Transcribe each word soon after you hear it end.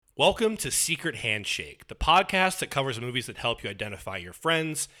Welcome to Secret Handshake, the podcast that covers movies that help you identify your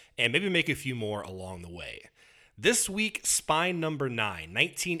friends and maybe make a few more along the way. This week, Spine Number 9,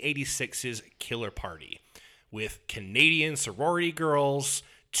 1986's Killer Party, with Canadian sorority girls,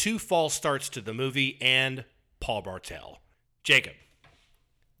 2 false starts to the movie, and Paul Bartel. Jacob.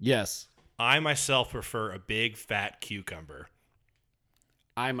 Yes. I myself prefer a big fat cucumber.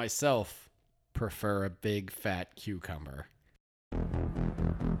 I myself prefer a big fat cucumber.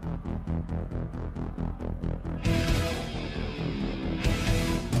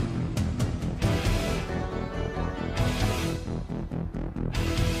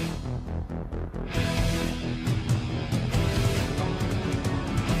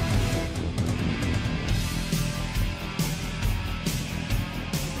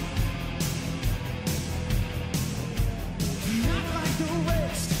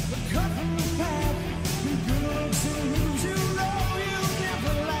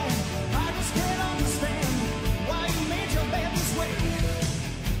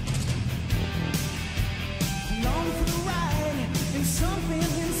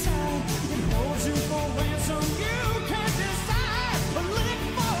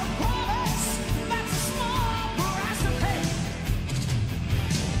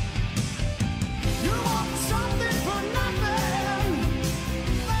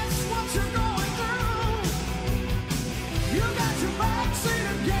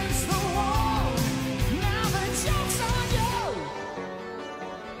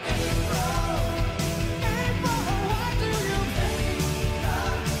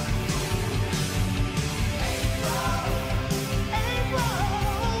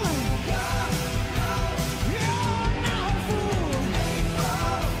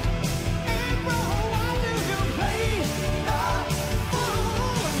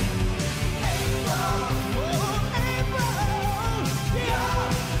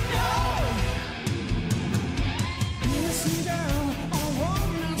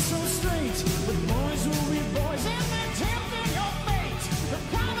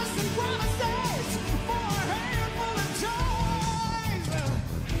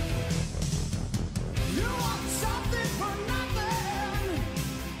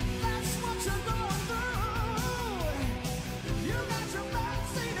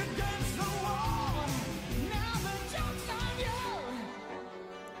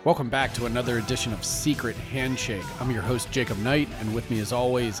 Welcome back to another edition of Secret Handshake. I'm your host, Jacob Knight, and with me as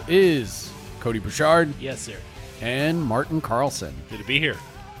always is Cody Bouchard. Yes, sir. And Martin Carlson. Good to be here.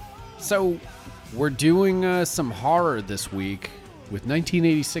 So, we're doing some horror this week with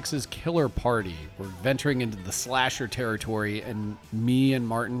 1986's Killer Party. We're venturing into the slasher territory, and me and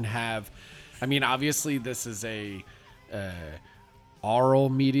Martin have... I mean, obviously this is a oral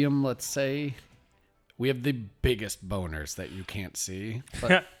medium, let's say. We have the biggest boners that you can't see.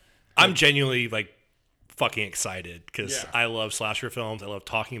 But I'm genuinely fucking excited because I love slasher films. I love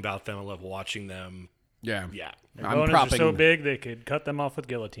talking about them. I love watching them. Yeah. Their boners are so big they could cut them off with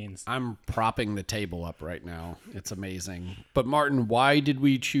guillotines. I'm propping the table up right now. It's amazing. But Martin, why did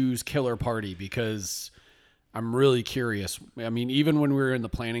we choose Killer Party? Because I'm really curious. I mean, even when we were in the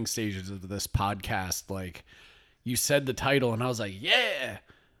planning stages of this podcast, you said the title and I was like, yeah,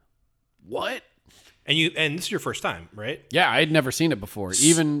 what? And this is your first time, right? Yeah, I had never seen it before.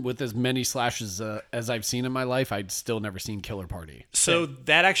 Even with as many slashes as I've seen in my life, I'd still never seen Killer Party. So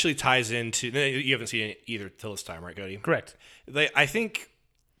that actually ties into... You haven't seen it either till this time, right, Cody? Correct. I think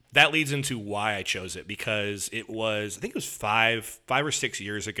that leads into why I chose it, because it was 5 or 6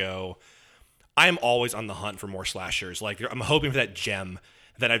 years ago. I am always on the hunt for more slashers. I'm hoping for that gem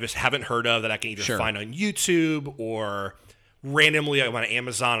that I just haven't heard of that I can either find on YouTube or... randomly I went on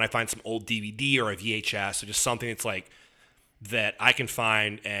Amazon and I find some old DVD or a VHS or just something that's that I can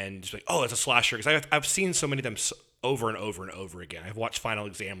find and just oh, it's a slasher. Because I've seen so many of them over and over and over again. I've watched Final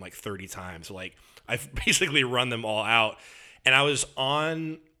Exam 30 times. So I've basically run them all out. And I was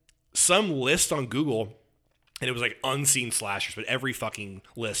on some list on Google and it was unseen slashers, but every fucking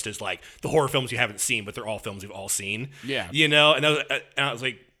list is the horror films you haven't seen, but they're all films you've all seen. Yeah. And I was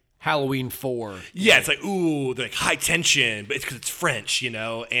like, Halloween 4. Yeah, it's ooh, they're high tension, but it's because it's French, and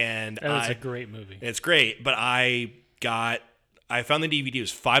That was a great movie. It's great, but I found the DVD. It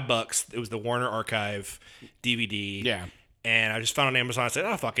was $5. It was the Warner Archive DVD. Yeah. And I just found it on Amazon. I said,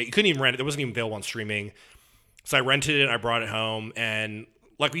 oh, fuck it. You couldn't even rent it. It wasn't even available on streaming. So I rented it and I brought it home. And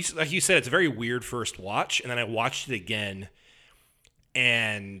like you said, it's a very weird first watch. And then I watched it again.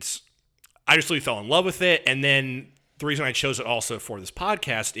 And I just really fell in love with it. And then the reason I chose it also for this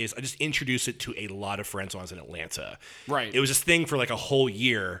podcast is I just introduced it to a lot of friends when I was in Atlanta. Right. It was this thing for like a whole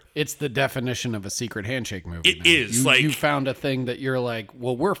year. It's the definition of a secret handshake movie. It is. You found a thing that you're like,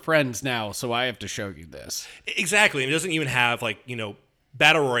 well, we're friends now, so I have to show you this. Exactly. And it doesn't even have like,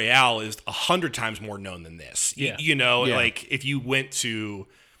 Battle Royale is 100 times more known than this. Yeah. Like if you went to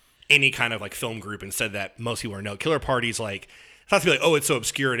any kind of like film group and said that most people know, Killer Party's like, it's not to be like, oh, it's so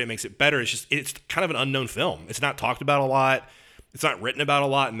obscure and it makes it better. It's kind of an unknown film. It's not talked about a lot. It's not written about a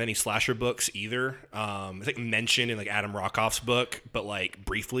lot in many slasher books either. I think mentioned in like Adam Rockoff's book, but like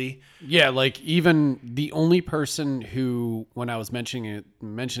briefly. Yeah, like even the only person who, when I was mentioning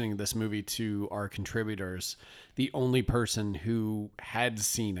this movie to our contributors, the only person who had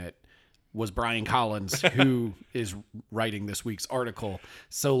seen it was Brian Collins, who is writing this week's article.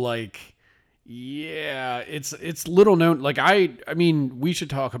 So like, yeah, it's little known. Like I mean, we should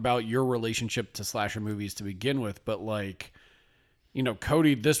talk about your relationship to slasher movies to begin with, but like,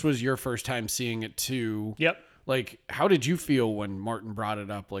 Cody, this was your first time seeing it too. Yep. Like, how did you feel when Martin brought it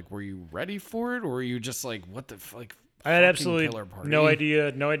up? Like, were you ready for it, or were you just like, what the like? I had absolutely no idea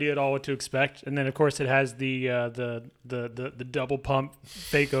at all what to expect. And then of course it has the double pump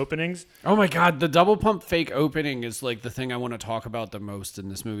fake openings. Oh my God, the double pump fake opening is like the thing I want to talk about the most in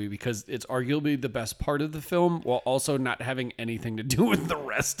this movie because it's arguably the best part of the film while also not having anything to do with the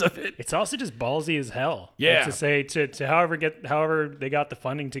rest of it. It's also just ballsy as hell. Yeah. Like to say to however they got the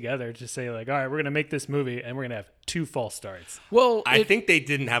funding together to say like, all right, we're gonna make this movie and we're gonna have 2 false starts. Well, I think they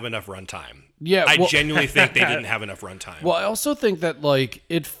didn't have enough runtime. Yeah, I genuinely think they didn't have enough runtime. Well, I also think that like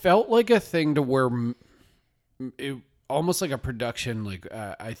it felt like a thing to where it almost like a production. Like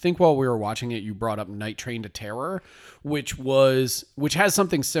I think while we were watching it, you brought up Night Train to Terror, which has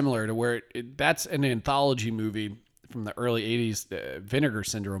something similar to where that's an anthology movie from the early '80s. Vinegar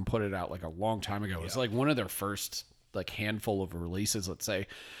Syndrome put it out like a long time ago. It was like one of their first like handful of releases, let's say.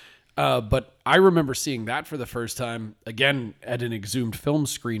 But I remember seeing that for the first time, again, at an Exhumed film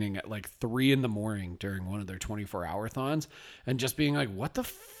screening at like 3 a.m. during one of their 24-hour-thons and just being like, what the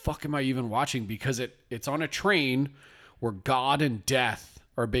fuck am I even watching? Because it's on a train where God and death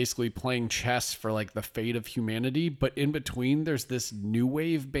are basically playing chess for like the fate of humanity. But in between, there's this new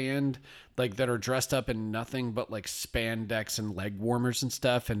wave band like that are dressed up in nothing but like spandex and leg warmers and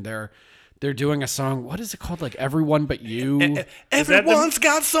stuff. And they're doing a song. What is it called? Like Everyone But You. Everyone's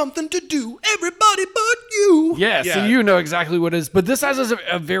got something to do. Everybody but you. Yeah, so you know exactly what it is. But this has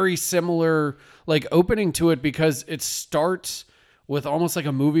a very similar like opening to it because it starts with almost like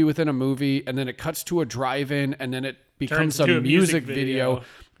a movie within a movie, and then it cuts to a drive-in, and then it becomes a music video.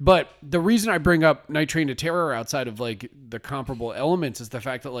 But the reason I bring up Night Train to Terror outside of like the comparable elements is the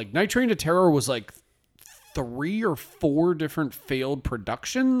fact that like Night Train to Terror was like 3 or 4 different failed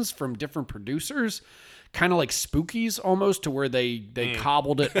productions from different producers, kind of like Spookies almost, to where they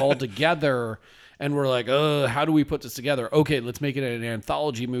cobbled it all together and were like, how do we put this together? Okay, let's make it an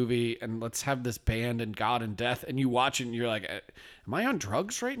anthology movie and let's have this band and God and death. And you watch it and you're like, am I on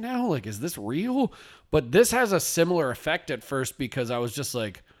drugs right now? Like, is this real? But this has a similar effect at first because I was just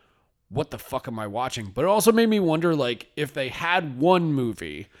like, what the fuck am I watching? But it also made me wonder, like, if they had one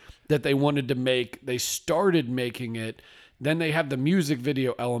movie that they wanted to make, they started making it, then they have the music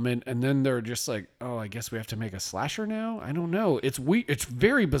video element, and then they're just like, oh, I guess we have to make a slasher now? I don't know. It's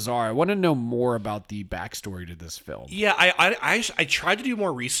very bizarre. I want to know more about the backstory to this film. Yeah, I tried to do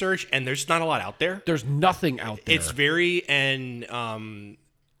more research, and there's not a lot out there. There's nothing out there. It's very, and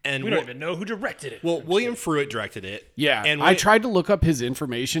we don't even know who directed it. Well, William Fruitt directed it. Yeah, and I tried to look up his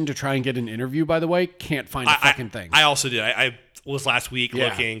information to try and get an interview, by the way. Can't find a fucking thing. I also did. I was last week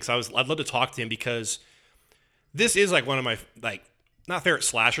looking, because I'd love to talk to him, because this is like one of my, like, not favorite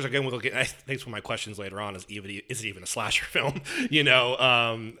slashers. Again, I think it's one of my questions later on is it even a slasher film?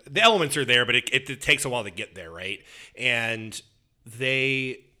 The elements are there, but it takes a while to get there, right? And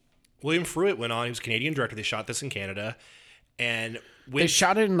William Fruitt went on. He was a Canadian director. They shot this in Canada, and they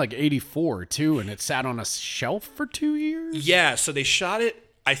shot it in like 1984 too, and it sat on a shelf for 2 years. Yeah, so they shot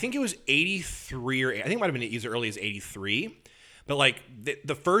it. I think it was 1983, or I think it might have been as early as 1983. But like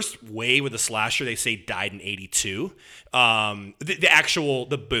the first wave with the slasher, they say died in 1982.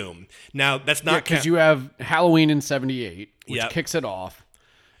 The boom. Now that's not because you have Halloween in 1978, which kicks it off,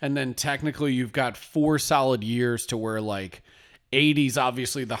 and then technically you've got 4 solid years to where like 1980s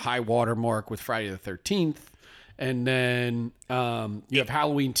obviously the high water mark with Friday the 13th, and then you have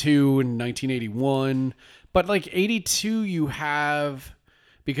Halloween 2 in 1981. But like 1982 you have,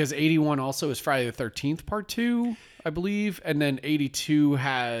 because 1981 also is Friday the 13th Part 2. I believe, and then 1982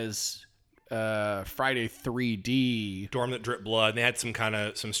 has Friday 3D. Dorm That Drip Blood. They had some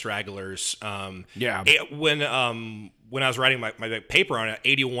stragglers. Yeah. When I was writing my paper on it,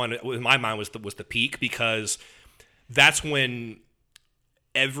 81 in my mind was the peak, because that's when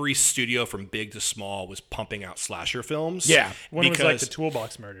every studio from big to small was pumping out slasher films. Yeah. When it was like the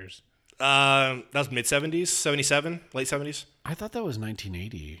Toolbox Murders. That was mid-70s, 77, late 70s. I thought that was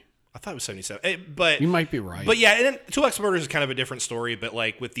 1980. I thought it was 77. But You might be right. But yeah, and then Toolbox Murders is kind of a different story, but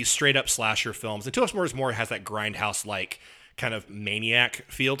like with these straight up slasher films, and Toolbox Murders more has that grindhouse like kind of maniac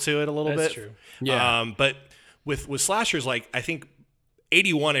feel to it a little bit. That's true. Yeah. But with slashers, like I think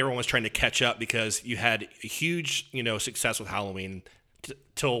 81, everyone was trying to catch up because you had a huge, success with Halloween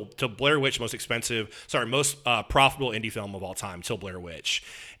till Blair Witch, most profitable indie film of all time, till Blair Witch.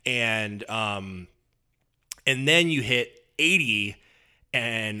 And then you hit 80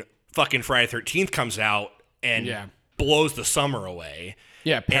 and fucking Friday 13th comes out and blows the summer away.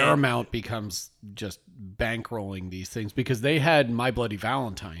 Yeah, Paramount becomes just bankrolling these things because they had My Bloody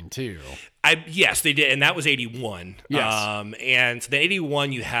Valentine too. Yes, they did, and that was 81. Yes. And then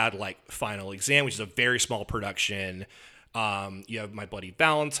 81 you had like Final Exam, which is a very small production. You have My Bloody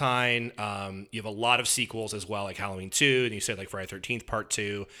Valentine. You have a lot of sequels as well, like Halloween 2, and you said like Friday 13th Part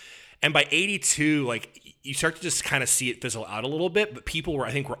 2. And by 82, like you start to just kind of see it fizzle out a little bit, but people were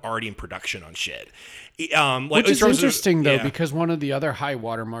already in production on shit. Which is interesting though, because one of the other high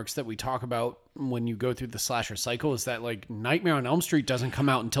watermarks that we talk about when you go through the slasher cycle is that like Nightmare on Elm Street doesn't come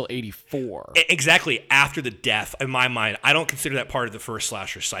out until 84. Exactly, after the death. In my mind, I don't consider that part of the first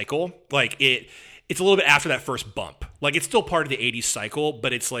slasher cycle. Like it's a little bit after that first bump. Like it's still part of the 80s cycle,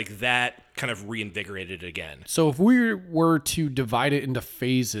 but it's like that kind of reinvigorated it again. So if we were to divide it into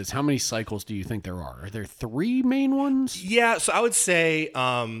phases, how many cycles do you think there are? Are there 3 main ones? Yeah, so I would say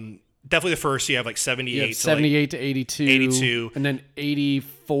definitely the first. You have like 78 to 82. 82. And then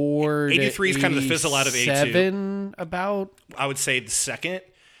 84 83 is kind of the fizzle out of 82. About. I would say the second.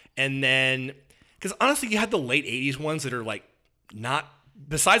 And then, because honestly, you had the late 80s ones that are like not,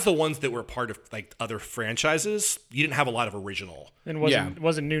 besides the ones that were part of like other franchises, you didn't have a lot of original. And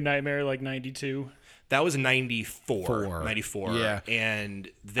wasn't New Nightmare like 92? That was 94. Yeah. And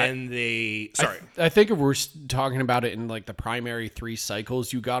then I think if we're talking about it in like the primary 3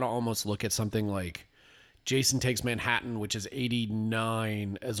 cycles, you got to almost look at something like Jason Takes Manhattan, which is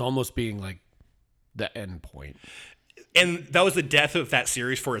 89, as almost being like the end point. And that was the death of that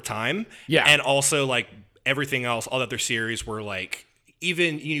series for a time. Yeah. And also like everything else, all the other series were like,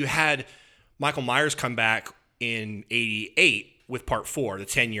 even you had Michael Myers come back in 88 with Part 4, the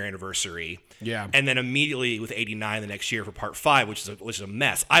 10-year anniversary. Yeah. And then immediately with 89 the next year for Part 5, which is a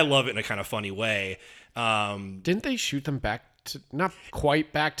mess. I love it in a kind of funny way. Didn't they shoot them back to, not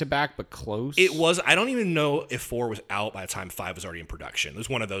quite back to back, but close? It was, I don't even know if 4 was out by the time 5 was already in production. It was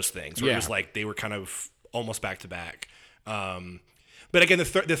one of those things where it was like they were kind of almost back to back. But again, the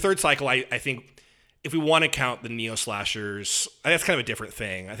third cycle, I think, if we want to count the neo-slashers, that's kind of a different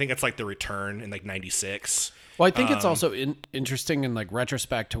thing. I think that's like The Return in like 96. Well, I think it's also interesting in like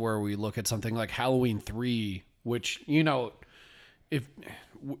retrospect to where we look at something like Halloween 3, which,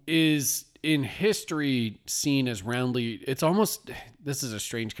 is in history seen as roundly, it's almost, this is a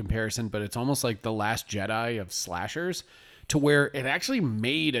strange comparison, but it's almost like The Last Jedi of slashers, to where it actually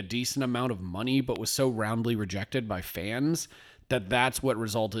made a decent amount of money, but was so roundly rejected by fans that's what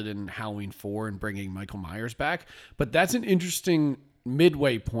resulted in Halloween 4 and bringing Michael Myers back. But that's an interesting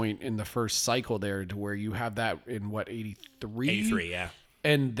midway point in the first cycle there, to where you have that in 83? 83, yeah.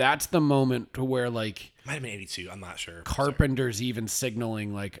 And that's the moment to where like Might have been 82. I'm not sure. Carpenter's even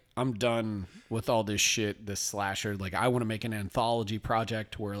signaling like, I'm done with all this shit, this slasher. Like I want to make an anthology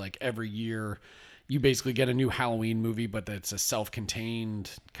project where like every year you basically get a new Halloween movie, but that's a self-contained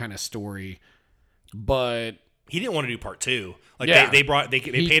kind of story. But he didn't want to do Part 2. Like they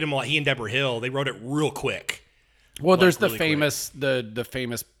paid him a lot. He and Deborah Hill, they wrote it real quick. Well, there's the famous the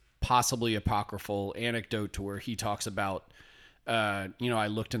famous possibly apocryphal anecdote to where he talks about I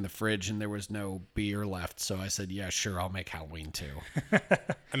looked in the fridge and there was no beer left, so I said, yeah, sure, I'll make Halloween 2.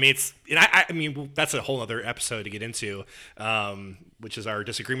 I mean, that's a whole other episode to get into, which is our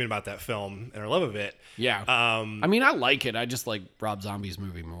disagreement about that film and our love of it. Yeah. I like it. I just like Rob Zombie's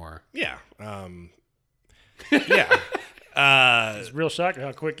movie more. Yeah. Yeah. It's real shocking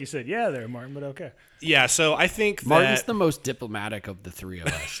how quick you said yeah there, Martin, but okay. Yeah, so I think Martin's the most diplomatic of the three of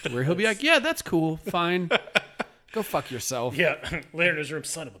us, where he'll be like, yeah, that's cool, fine. Go fuck yourself. Yeah, later in his room,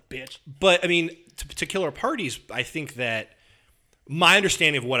 son of a bitch. But, I mean, to Killer Parties, I think that my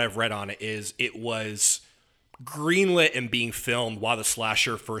understanding of what I've read on it is it was greenlit and being filmed while the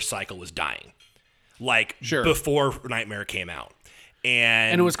slasher first cycle was dying. Like, sure. Before Nightmare came out.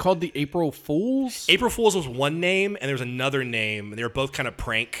 And it was called the April Fools? April Fools was one name, and there was another name. They were both kind of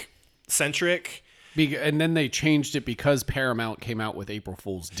prank-centric. And then they changed it because Paramount came out with April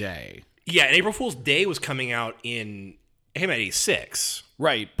Fool's Day. Yeah, and April Fool's Day was coming out in 86.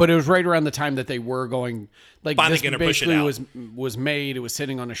 Right, but it was right around the time that they were going... Like, finally this gonna push it basically out. was made, it was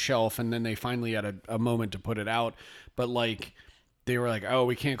sitting on a shelf, and then they finally had a moment to put it out. But, like, they were like, oh,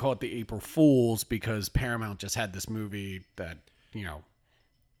 we can't call it the April Fools because Paramount just had this movie that, you know...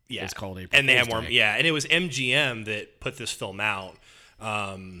 Yeah, it's called April and they Fool's had more. Day. Yeah, and it was MGM that put this film out.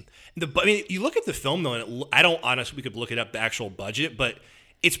 I mean, you look at the film though, and I don't honestly. We could look it up the actual budget, but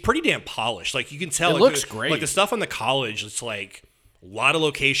it's pretty damn polished. Like you can tell, It like, looks great. Like the stuff on the college, it's like a lot of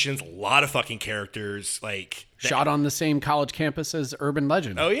locations, a lot of fucking characters. Like Shot on the same college campus as Urban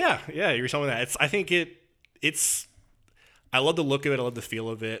Legend. oh yeah, you were telling me that. I think it's. I love the look of it. I love the feel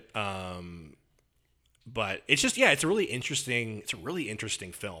of it. But it's just it's a really interesting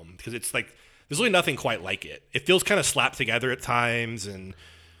film because it's like there's really nothing quite like it. It feels kind of slapped together at times, and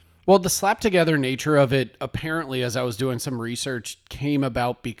Well, the slap together nature of it, apparently, as I was doing some research, came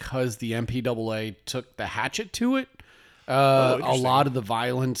about because the MPAA took the hatchet to it. A lot of the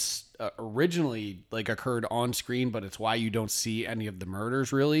violence originally occurred on screen, but it's why you don't see any of the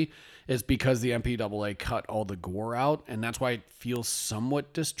murders really, is because the MPAA cut all the gore out, and that's why it feels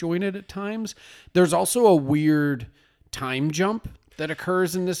somewhat disjointed at times. There's also a weird time jump that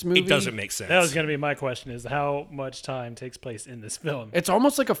occurs in this movie. it doesn't make sense. That was going to be my question: is how much time takes place in this film? It's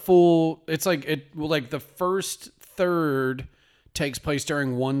almost like a full. It's like the first third takes place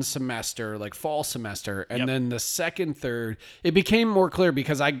during one semester, like fall semester, and then the second third. It became more clear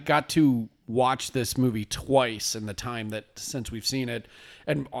because I got to watch this movie twice in the time that since we've seen it,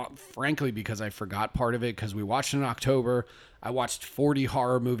 and frankly because I forgot part of it because we watched it in October. I watched 40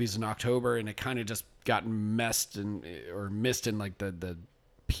 horror movies in October, and it kind of just got missed in like the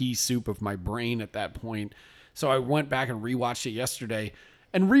pea soup of my brain at that point. So I went back and rewatched it yesterday,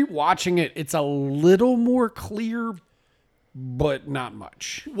 and rewatching it, it's a little more clear, but not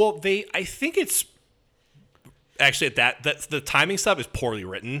much. Well, I think it's actually that's the timing stuff is poorly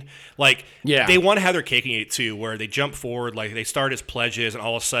written. Like, they want to have their cake and eat it too, where they jump forward, like they start as pledges, and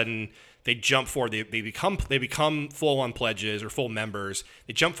all of a sudden they jump forward. They become full on pledges or full members.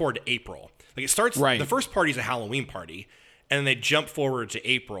 They jump forward to April. Like it starts. Right. The first party is a Halloween party, and then they jump forward to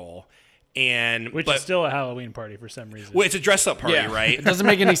April. Which is still a Halloween party for some reason. Well, it's a dress-up party, right? It doesn't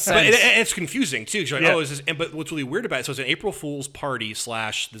make any sense. But it's confusing too. You're like, is this? But what's really weird about it? So it's an April Fool's party /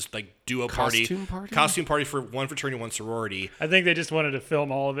 this like duo Costume party for one fraternity, one sorority. I think they just wanted to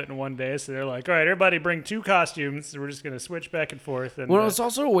film all of it in one day, so they're like, all right, everybody bring 2 costumes. We're just going to switch back and forth. And well, it's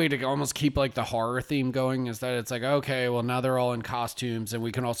also a way to almost keep like the horror theme going, is that it's like, okay, well now they're all in costumes, and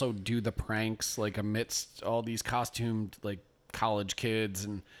we can also do the pranks like amidst all these costumed like college kids,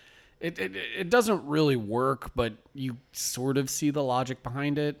 and it doesn't really work, but you sort of see the logic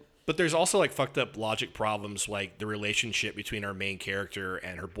behind it. But there's also like fucked up logic problems, like the relationship between our main character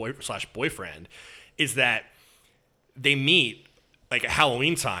and her boyfriend is that they meet like at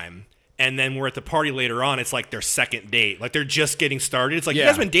Halloween time, and then we're at the party later on. It's like their second date. Like they're just getting started. It's like you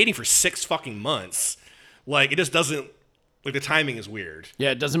guys have been dating for 6 fucking months. Like it just doesn't. Like the timing is weird. Yeah,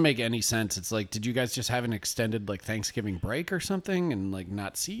 it doesn't make any sense. It's like, did you guys just have an extended like Thanksgiving break or something and like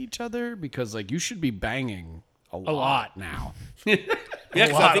not see each other? Because like you should be banging a lot now. Yeah,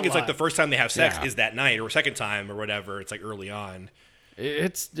 because I think it's like the first time they have sex is that night, or second time or whatever. It's like early on.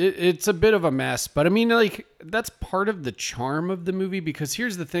 It's a bit of a mess, but I mean, like that's part of the charm of the movie, because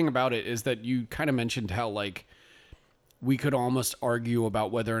here's the thing about it is that you kind of mentioned how like we could almost argue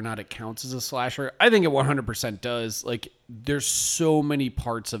about whether or not it counts as a slasher. I think it 100% does. Like there's so many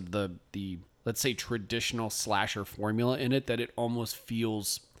parts of the let's say traditional slasher formula in it that it almost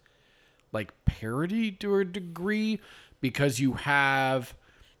feels like parody to a degree, because you have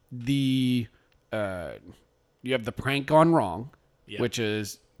the prank gone wrong, which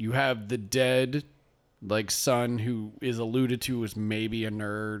is you have the dead like son who is alluded to as maybe a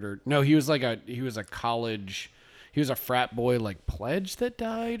nerd, or no, he was a college. He was a frat boy, like pledge that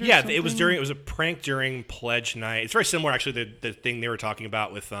died. Or something? It was a prank during pledge night. It's very similar, actually, to the thing they were talking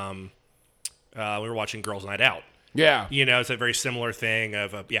about with we were watching Girls Night Out. Yeah, it's a very similar thing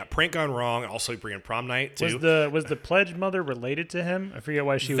of prank gone wrong, and also bringing prom night too. Was the pledge mother related to him? I forget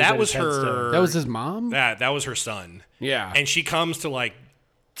why she was. That at was his her. headstone. That was his mom. That was her son. Yeah, and she comes to like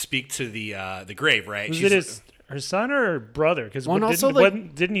speak to the grave, right? Was it her son or her brother? Because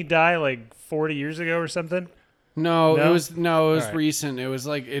didn't he die like 40 years ago or something? No, it was right. recent. It was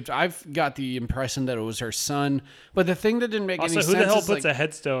like I've got the impression that it was her son, but the thing that didn't make any sense. Also, who the hell is puts like, a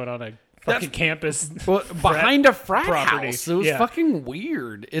headstone on a fucking campus. Behind a frat property. house. It was fucking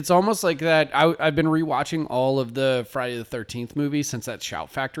weird. It's almost like that. I've been rewatching all of the Friday the 13th movies since that Shout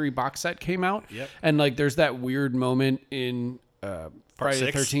Factory box set came out. Yep. And like there's that weird moment in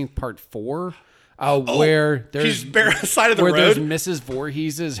Friday the 13th Part 4 where there's he's bare side of the where road. there's Mrs.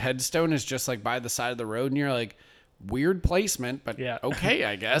 Voorhees' headstone is just like by the side of the road, and you're like, weird placement, but okay,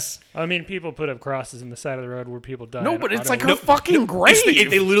 I guess. I mean, people put up crosses in the side of the road where people die. No, but it's like her fucking grave.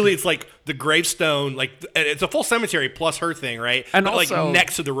 It's like the gravestone, like it's a full cemetery plus her thing, right? And but also, like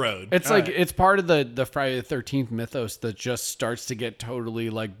next to the road. It's like it's part of the Friday the 13th mythos that just starts to get totally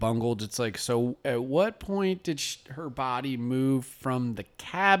like bungled. It's like, so at what point did her body move from the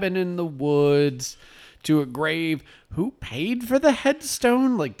cabin in the woods to a grave? Who paid for the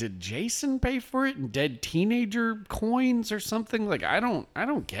headstone? Like, did Jason pay for it in dead teenager coins or something? Like, I don't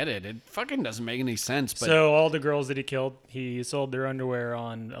get it. It fucking doesn't make any sense. But so all the girls that he killed, he sold their underwear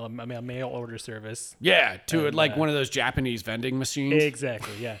on a mail order service. Yeah, to like one of those Japanese vending machines.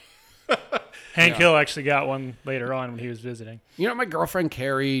 Exactly. Yeah. Hank Hill actually got one later on when he was visiting. You know, my girlfriend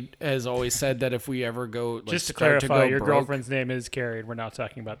Carrie has always said that if we ever go, like, just to clarify, your girlfriend's name is Carrie, and we're not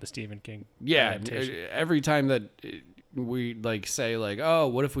talking about the Stephen King. Yeah, adaptation. every time that we like say like, oh,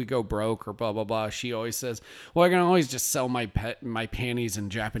 what if we go broke or blah blah blah, she always says, well, I can always just sell my panties in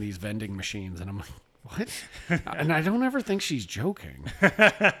Japanese vending machines, and I'm like, what? And I don't ever think she's joking.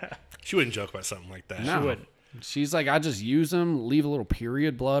 She wouldn't joke about something like that. No. She wouldn't. She's like, I just use them, leave a little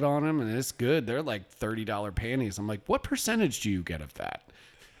period blood on them, and it's good. They're like $30 panties. I'm like, what percentage do you get of that?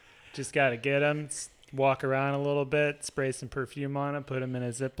 Just got to get them, walk around a little bit, spray some perfume on them, put them in a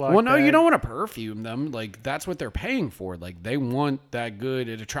Ziploc Well, no, bag. you don't want to perfume them. Like, that's what they're paying for. Like, they want that good.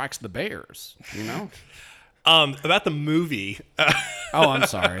 It attracts the bears, you know? About the movie. Oh, I'm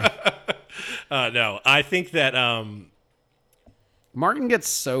sorry. No, I think that Martin gets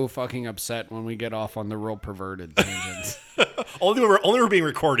so fucking upset when we get off on the real perverted tangents. only we're being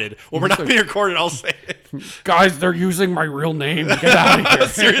recorded. When we're not being recorded, I'll say it. Guys, they're using my real name. Get out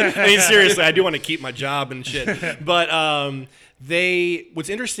of here. Seriously, I do want to keep my job and shit. But what's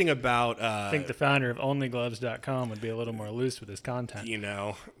interesting about I think the founder of OnlyGloves.com would be a little more loose with his content. You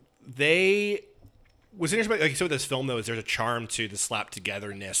know, what's interesting about, like you said with this film though, is there's a charm to the slap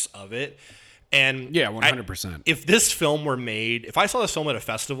togetherness of it. And yeah, 100%. If this film were made, if I saw this film at a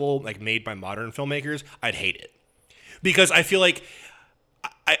festival, like made by modern filmmakers, I'd hate it, because I feel like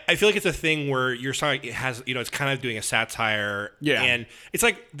it's a thing where you're sorry, it has, you know, it's kind of doing a satire. Yeah. And it's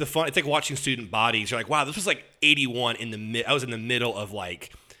like it's like watching Student Bodies. You're like, wow, this was like 81 I was in the middle of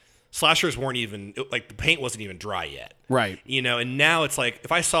like slashers weren't even like the paint wasn't even dry yet. Right. You know, and now it's like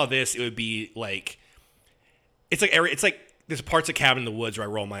if I saw this, it would be like it's like there's parts of Cabin in the Woods where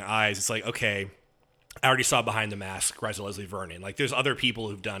I roll my eyes. It's like, okay, I already saw Behind the Mask, Rise of Leslie Vernon. Like, there's other people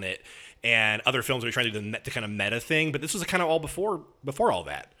who've done it, and other films are trying to do the kind of meta thing. But this was kind of all before all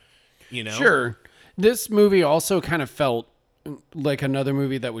that, you know? Sure. This movie also kind of felt like another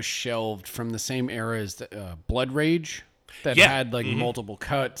movie that was shelved from the same era as Blood Rage, that had like multiple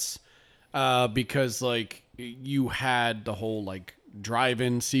cuts, because like you had the whole like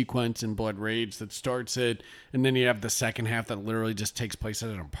drive-in sequence in Blood Rage that starts it, and then you have the second half that literally just takes place at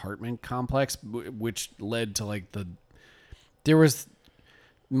an apartment complex, which led to like there was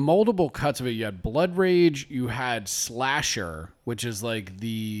multiple cuts of it. You had Blood Rage, you had Slasher, which is like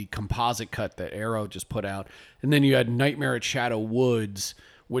the composite cut that Arrow just put out, and then you had Nightmare at Shadow Woods,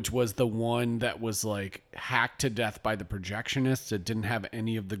 which was the one that was like hacked to death by the projectionists. It didn't have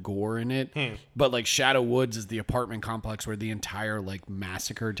any of the gore in it. But like Shadow Woods is the apartment complex where the entire like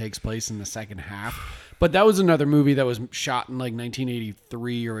massacre takes place in the second half. But that was another movie that was shot in like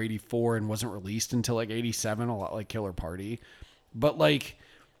 1983 or 84 and wasn't released until like 87, a lot like Killer Party. But like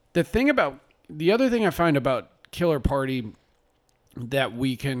the other thing I find about Killer Party that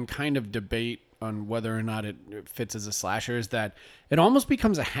we can kind of debate on whether or not it fits as a slasher is that it almost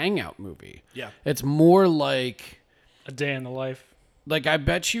becomes a hangout movie. Yeah. It's more like A Day in the Life. Like, I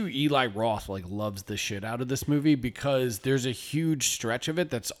bet you Eli Roth like loves the shit out of this movie because there's a huge stretch of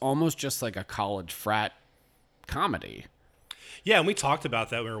it that's almost just like a college frat comedy. Yeah, and we talked about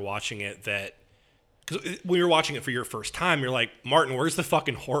that when we were watching it, that because when you're watching it for your first time, you're like, Martin, where's the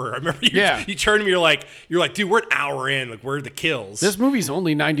fucking horror? I remember you turned to me, you're like, dude, we're an hour in. Like, where are the kills? This movie's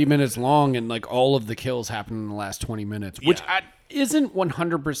only 90 minutes long, and like all of the kills happen in the last 20 minutes, which isn't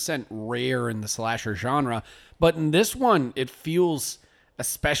 100% rare in the slasher genre. But in this one, it feels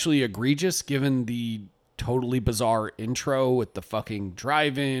especially egregious given the totally bizarre intro with the fucking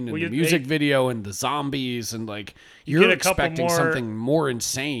drive-in and the music video and the zombies, and like you're expecting something more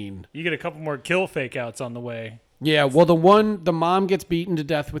insane. You get a couple more kill fake outs on the way. Yeah, well, the mom gets beaten to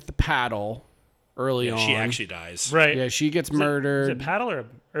death with the paddle early on. She actually dies. Right. Yeah, she gets Was murdered. it paddle or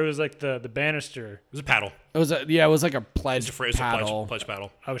it was like the banister? It was a paddle. It was like a pledge It was paddle. a pledge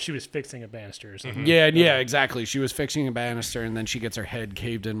paddle. Oh, she was fixing a banister or something. Yeah, exactly. She was fixing a banister, and then she gets her head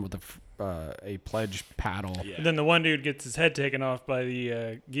caved in with a pledge paddle. Yeah. And then the one dude gets his head taken off by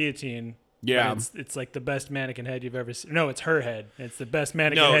the guillotine. Yeah. But it's like the best mannequin head you've ever seen. No, it's her head. It's the best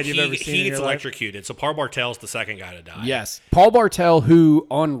mannequin No, head you've ever seen. he in gets your life. electrocuted. So Paul Bartel's the second guy to die. Yes, Paul Bartel, who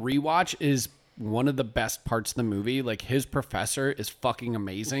on rewatch is one of the best parts of the movie. Like his professor is fucking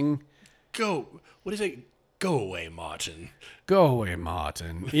amazing. What is it? Go away, Martin. Go away,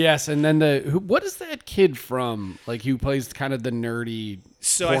 Martin. Yes, and then what is that kid from? Like who plays kind of the nerdy.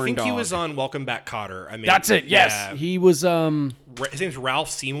 So porn I think he dog? was on Welcome Back, Kotter. I mean, That's it. Yes, yeah. he was. His name's Ralph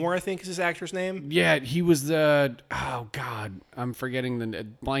Seymour. I think is his actor's name. Yeah, he was the. Oh God, I'm forgetting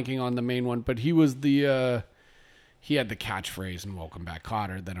blanking on the main one, but he was the. He had the catchphrase in Welcome Back,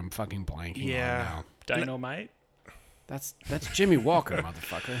 Kotter that I'm fucking blanking on now. Dynamite. That's Jimmy Walker,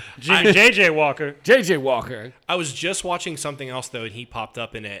 motherfucker. JJ Walker. JJ Walker. I was just watching something else though, and he popped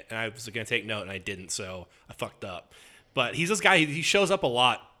up in it, and I was gonna take note, and I didn't, so I fucked up. But he's this guy. He shows up a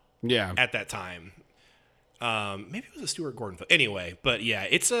lot Yeah. at that time. Maybe it was a Stuart Gordon film. Anyway, but yeah,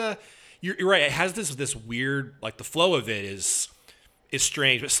 it's a. You're right. It has this weird, like the flow of it is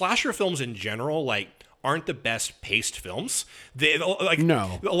strange. But slasher films in general, like, aren't the best paced films. They like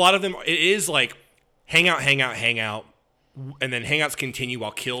No. A lot of them. It is like hang out, and then hangouts continue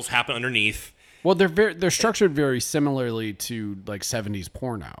while kills happen underneath. Well, they're structured very similarly to like 70s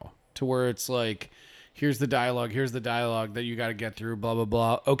porno, to where it's like, here's the dialogue that you got to get through, blah blah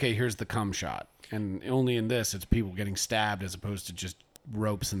blah. Okay, here's the cum shot, and only in this it's people getting stabbed as opposed to just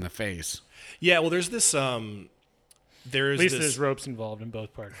ropes in the face. Yeah, well, there's this. There's At least there's ropes involved in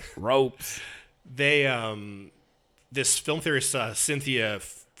both parts. Ropes. They this film theorist Cynthia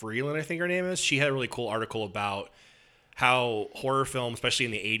Freeland, I think her name is. She had a really cool article about how horror film, especially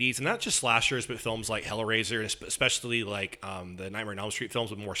in the 80s, and not just slashers, but films like Hellraiser, and especially like the Nightmare on Elm Street films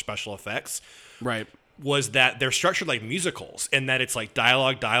with more special effects, Right. was that they're structured like musicals, and that it's like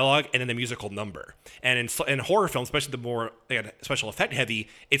dialogue, and then the musical number. And in horror films, especially the more special effect heavy,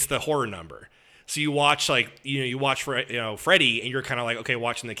 it's the horror number. So you watch Freddy, and you're kind of like, okay,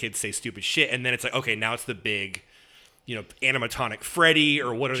 watching the kids say stupid shit, and then it's like, okay, now it's the big, animatronic Freddy,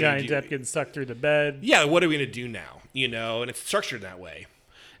 or what are Johnny they gonna Depp do? getting sucked through the bed. Yeah, what are we gonna do now? And it's structured that way.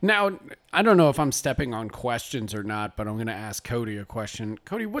 Now, I don't know if I'm stepping on questions or not, but I'm going to ask Cody a question.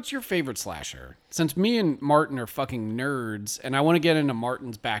 Cody, what's your favorite slasher? Since me and Martin are fucking nerds, and I want to get into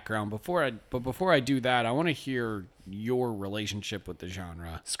Martin's background, before I do that, I want to hear your relationship with the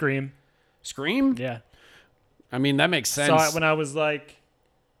genre. Scream. Scream? Yeah. I mean, that makes sense. Saw it when I was like,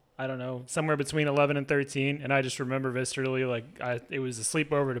 I don't know, somewhere between 11 and 13. And I just remember viscerally, it was a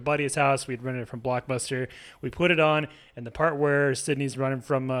sleepover at a buddy's house. We'd rented it from Blockbuster. We put it on, and the part where Sydney's running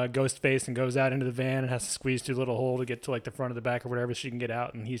from Ghostface and goes out into the van and has to squeeze through a little hole to get to like the front or the back or whatever so she can get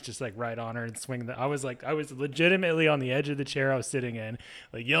out. And he's just like right on her and swinging. I was legitimately on the edge of the chair I was sitting in,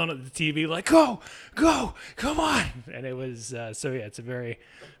 like yelling at the TV, like, go, come on. And it was, it's a very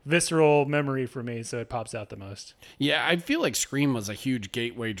visceral memory for me. So it pops out the most. Yeah, I feel like Scream was a huge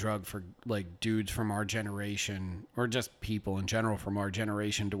gateway drug for like dudes from our generation, or just people in general from our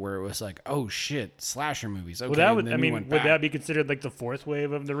generation, to where it was like, oh shit, slasher movies. Okay, Well, would that be considered like the fourth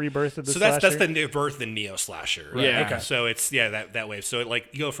wave of the rebirth of the slasher? That's the new birth of the neo slasher. Right? Yeah. Okay. So it's that wave. So like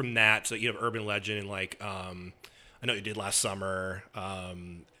you go from that to urban legend, and like I know you did last summer.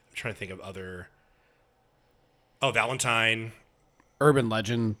 I'm trying to think of other. Oh, Valentine. Urban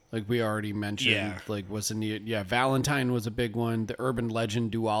Legend, like we already mentioned, Yeah. like was in the Valentine was a big one. The Urban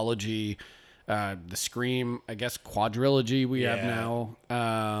Legend duology, the Scream, I guess quadrilogy we have Yeah.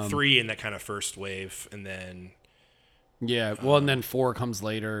 now. 3 in that kind of first wave, and then Yeah, well, and then 4 comes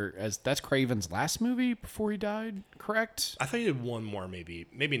later as that's Craven's last movie before he died, correct? I thought you did one more, maybe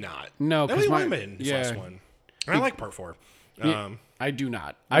not. No, that 'cause might my- have been his yeah. last one. And I like part 4. I do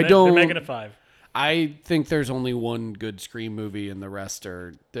not. They're making a 5. I think there's only one good Scream movie, and the rest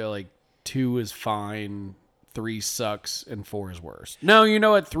they're like 2 is fine, 3 sucks, and 4 is worse. No, you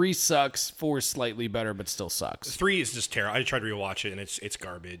know what? 3 sucks, 4 is slightly better, but still sucks. 3 is just terrible. I tried to rewatch it, and it's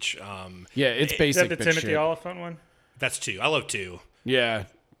garbage. Yeah, it's Is basic. that the bitch Timothy shit. Oliphant one? That's 2. I love 2. Yeah,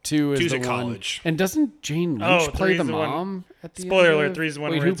 2 is 2's the at one. college. And doesn't Jane Lynch Oh, play 3's the the one- mom at the Spoiler end? alert: 3 is the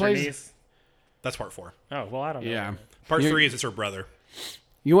one Wait, where who it's her plays? niece. That's part 4. Oh well, I don't know. Yeah. Part You're- 3 is it's her brother.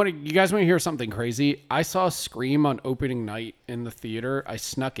 You guys want to hear something crazy? I saw Scream on opening night in the theater. I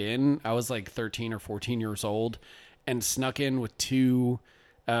snuck in. I was like 13 or 14 years old, and snuck in with 2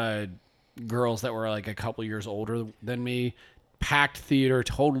 girls that were like a couple years older than me. Packed theater,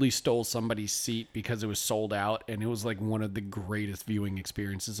 totally stole somebody's seat because it was sold out, and it was like one of the greatest viewing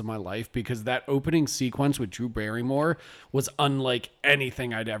experiences of my life because that opening sequence with Drew Barrymore was unlike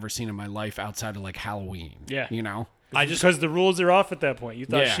anything I'd ever seen in my life outside of like Halloween. Yeah. You know? Because the rules are off at that point. You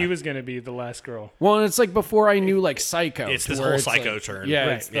thought Yeah. she was going to be the last girl. Well, and it's like before I knew like Psycho. It's to this where whole it's Psycho like- turn. Yeah,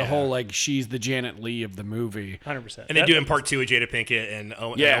 Right. it's the whole like she's the Janet Leigh of the movie. 100%. And they do it in part 2 with Jada Pinkett and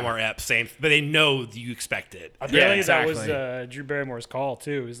Omar Epps, same, but they know you expect it. Apparently exactly. that was Drew Barrymore's call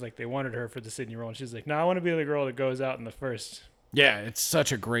too. It was like they wanted her for the Sydney role, and she's like, "No, I want to be the girl that goes out in the first." Yeah, it's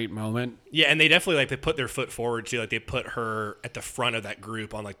such a great moment. Yeah, and they definitely like they put their foot forward too. Like they put her at the front of that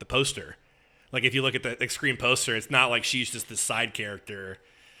group on like the poster. Like if you look at the Scream poster, it's not like she's just the side character.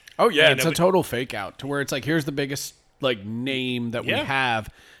 Oh yeah, You it's know, a total fake out to where it's like here's the biggest like name that we Yeah. have,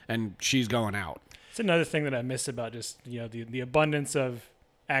 and she's going out. It's another thing that I miss about just the abundance of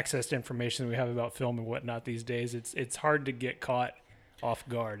access to information that we have about film and whatnot these days. It's hard to get caught off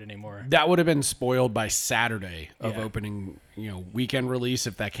guard anymore. That would have been spoiled by Saturday of Yeah. opening, weekend release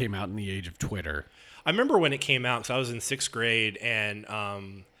if that came out in the age of Twitter. I remember when it came out because I was in 6th grade and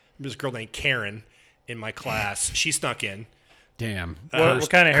there's a girl named Karen in my class. She snuck in. Damn. What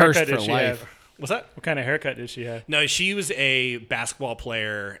kind of Cursed haircut did for she life. have? What's that? What kind of haircut did she have? No, she was a basketball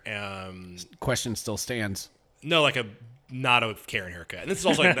player. Question still stands. No, like not a Karen haircut. And this is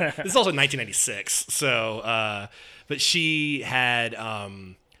also 1996. So, but she had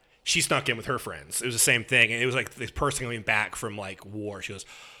she snuck in with her friends. It was the same thing, and it was like this person coming back from like war. She goes,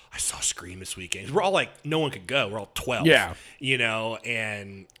 "I saw Scream this weekend." We're all like, no one could go. We're all 12. Yeah.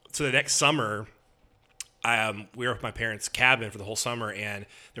 And so the next summer. We were at my parents' cabin for the whole summer, and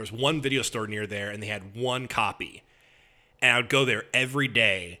there was one video store near there, and they had one copy. And I would go there every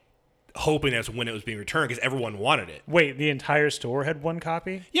day, hoping that's when it was being returned because everyone wanted it. Wait, the entire store had one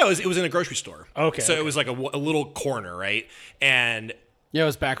copy? Yeah, it was in a grocery store. Okay, So okay. it was like a little corner, right? And Yeah, it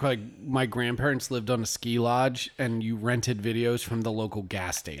was back like my grandparents lived on a ski lodge, and you rented videos from the local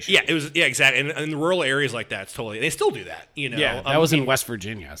gas station. yeah, exactly. And in the rural areas like that, it's totally they still do that. Yeah, that was in West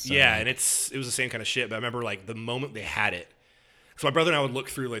Virginia. So. Yeah, and it was the same kind of shit. But I remember like the moment they had it. So my brother and I would look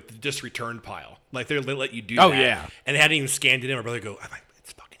through like the just returned pile. Like they let you do Oh, that. yeah. And they hadn't even scanned it in. My brother would go, I'm like,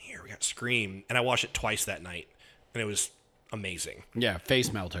 it's fucking here. We got Scream. And I watched it twice that night. And it was amazing. Yeah,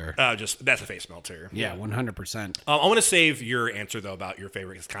 face melter. That's a face melter. Yeah, 100%. I want to save your answer though about your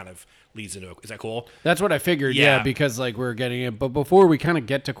favorite. It kind of leads into. Is that cool? That's what I figured, Yeah. because like we're getting it. But before we kind of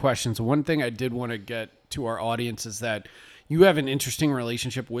get to questions, one thing I did want to get to our audience is that you have an interesting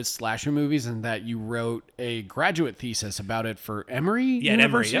relationship with slasher movies and that you wrote a graduate thesis about it for Emory Yeah, at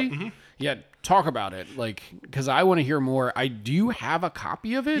Emory, University. yep, mhm. Yeah, talk about it, like, because I want to hear more. Do you have a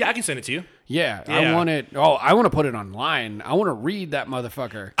copy of it? Yeah, I can send it to you. Yeah, Yeah. I want it. Oh, I want to put it online. I want to read that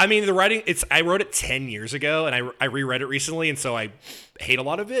motherfucker. I mean, the writing. I wrote it 10 years ago, and I reread it recently, and so I hate a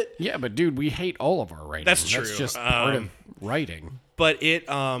lot of it. Yeah, but dude, we hate all of our writing. That's true. That's just part of writing. But it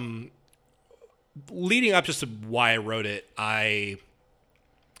leading up just to why I wrote it, I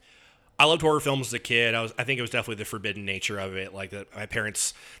loved horror films as a kid. I think it was definitely the forbidden nature of it. Like that, my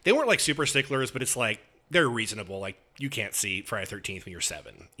parents, they weren't like super sticklers, but it's like they're reasonable. Like you can't see Friday the 13th when you're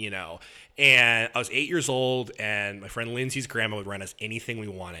 7, And I was 8 years old, and my friend Lindsay's grandma would rent us anything we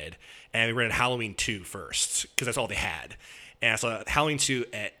wanted, and we rented Halloween 2 first because that's all they had. And I saw Halloween 2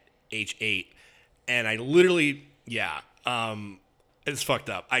 at age 8, and I literally, it's fucked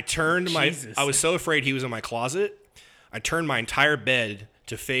up. Jesus. I was so afraid he was in my closet. I turned my entire bed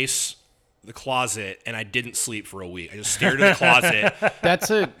to face the closet, and I didn't sleep for a week. I just stared at the closet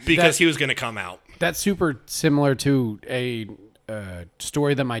That's it. because he was going to come out. That's super similar to a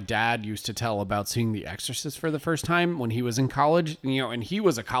story that my dad used to tell about seeing The Exorcist for the first time when he was in college. And he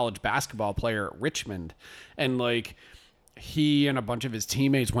was a college basketball player at Richmond, and like he and a bunch of his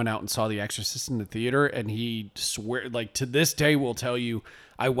teammates went out and saw The Exorcist in the theater, and he to this day will tell you,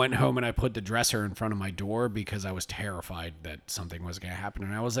 I went home and I put the dresser in front of my door because I was terrified that something was going to happen,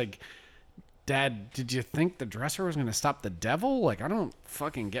 and I was like, Dad, did you think the dresser was going to stop the devil? Like, I don't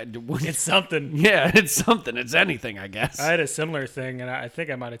fucking get It's something. Yeah, it's something. It's anything, I guess. I had a similar thing, and I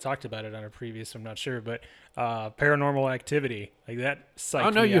think I might have talked about it on a previous. I'm not sure, but Paranormal Activity, like that. Psyched Oh,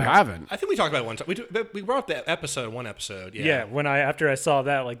 no, me you out. haven't. I think we talked about it one time. We brought up that episode, one episode. Yeah. Yeah, when after I saw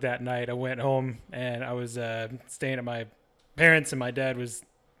that, like that night, I went home and I was staying at my parents, and my dad was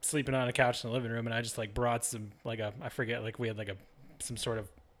sleeping on a couch in the living room, and I just like brought some I forget, like we had like some sort of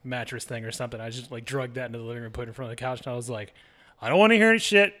mattress thing or something. I just like drugged that into the living room, put it in front of the couch, and I was like, I don't want to hear any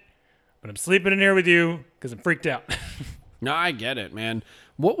shit, but I'm sleeping in here with you because I'm freaked out. No, I get it, man.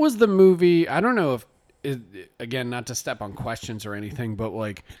 What was the movie? I don't know if, again, not to step on questions or anything, but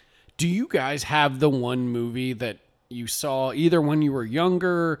like, Do you guys have the one movie that you saw either when you were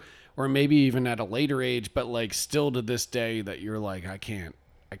younger or maybe even at a later age, but like still to this day that you're like, I can't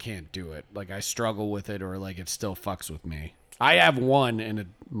do it. Like I struggle with it, or like it still fucks with me. I have one, and it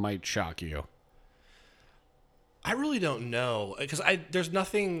might shock you. I really don't know because there's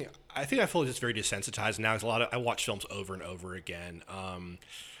nothing. I think I feel just very desensitized now. Because I watch films over and over again. I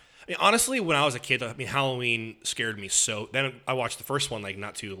mean, honestly, when I was a kid, I mean, Halloween scared me so. Then I watched the first one like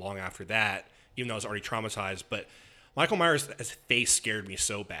not too long after that, even though I was already traumatized. But Michael Myers' face scared me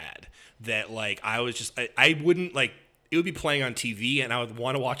so bad that like I wouldn't like. It would be playing on TV, and I would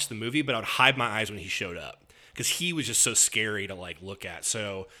want to watch the movie, but I would hide my eyes when he showed up because he was just so scary to like look at.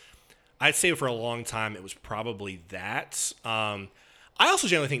 So I'd say for a long time it was probably that. I also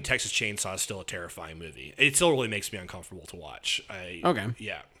generally think Texas Chainsaw is still a terrifying movie. It still really makes me uncomfortable to watch. Okay.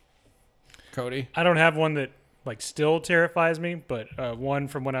 Yeah. Cody? I don't have one that like still terrifies me, but one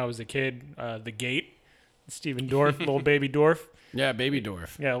from when I was a kid, The Gate, Stephen Dorff, little baby Dorff. Yeah, Baby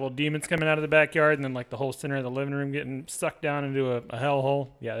Dwarf. Yeah, little demons coming out of the backyard, and then like the whole center of the living room getting sucked down into a hellhole.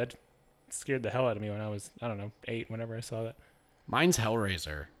 Yeah, that scared the hell out of me when I was, I don't know, 8. Whenever I saw that. Mine's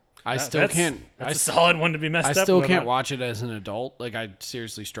Hellraiser. I That- still that's- can't. That's a solid one to be messed I up. still with. can't watch it as an adult. Like I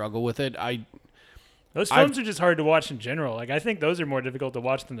seriously struggle with it. Those films are just hard to watch in general. Like I think those are more difficult to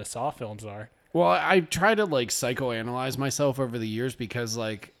watch than the Saw films are. Well, I try to like psychoanalyze myself over the years because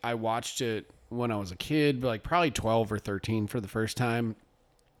like I watched it when I was a kid, like probably 12 or 13 for the first time.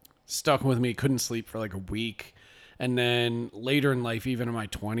 Stuck with me, couldn't sleep for like a week. And then later in life, even in my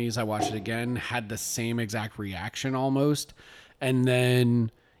 20s, I watched it again, had the same exact reaction almost. And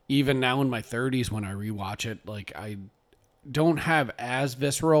then even now in my 30s, when I rewatch it, like I don't have as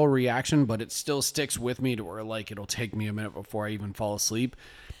visceral reaction, but it still sticks with me to where like it'll take me a minute before I even fall asleep.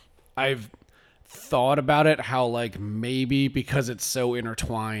 I've thought about it, how like maybe because it's so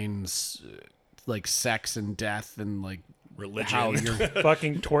intertwines like sex and death and like Religion. how you're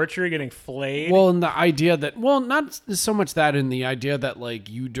Fucking torture, getting flayed. well, and the idea that, well, not so much that, in the idea that like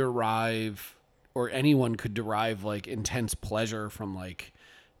you derive, or anyone could derive like intense pleasure from like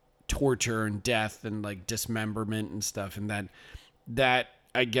torture and death and like dismemberment and stuff, and that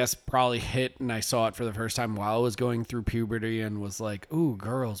I guess probably hit, and I saw it for the first time while I was going through puberty and was like, ooh,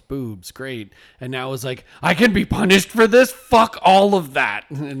 girls, boobs, great. And now it was like, I can be punished for this? Fuck all of that.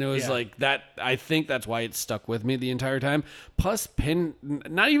 And it was like that. I think that's why it stuck with me the entire time. Plus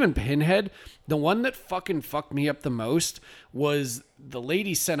not even Pinhead. The one that fucking fucked me up the most was the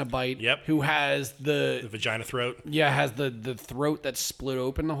lady Cenobite. Yep. Who has The vagina throat. yeah, has the throat that's split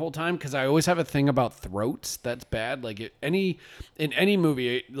open the whole time, because I always have a thing about throats that's bad. Like in any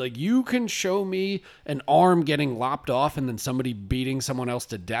movie, like you can show me an arm getting lopped off and then somebody beating someone else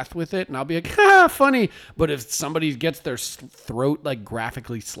to death with it, and I'll be like, ha, funny. But if somebody gets their throat like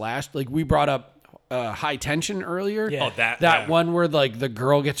graphically slashed, like we brought up High Tension earlier. Yeah. Oh, that That yeah. one where like the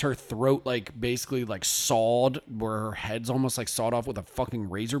girl gets her throat like basically like sawed, where her head's almost like sawed off with a fucking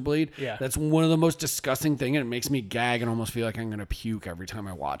razor blade. Yeah. That's one of the most disgusting thing, and it makes me gag and almost feel like I'm gonna puke every time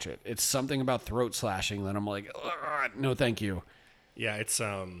I watch it. It's something about throat slashing that I'm like, "Ugh, no, thank you. Yeah, it's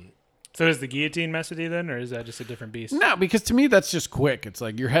So does the guillotine mess with you then, or is that just a different beast? No, because to me that's just quick. It's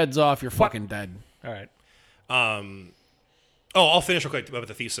like your head's off, you're fucking dead. All right. Oh, I'll finish real quick about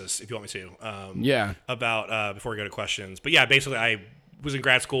the thesis if you want me to. Yeah. About before we go to questions. But yeah, basically, I was in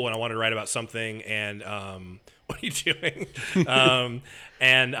grad school and I wanted to write about something. And what are you doing?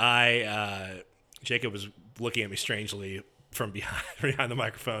 And Jacob was looking at me strangely from behind the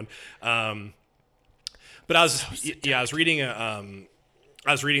microphone. But I was reading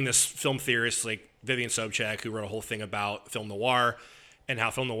I was reading this film theorist like Vivian Sobchak, who wrote a whole thing about film noir and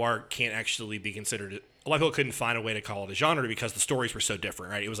how film noir can't actually be considered. A lot of people couldn't find a way to call it a genre because the stories were so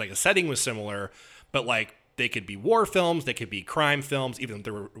different, right? It was like the setting was similar, but like they could be war films, they could be crime films, even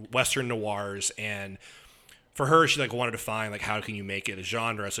there were Western noirs. And for her, she like wanted to find like how can you make it a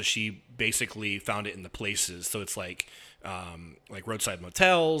genre? So she basically found it in the places. So it's like roadside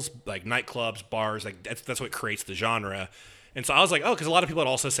motels, like nightclubs, bars, like that's what creates the genre. And so I was like, oh, because a lot of people had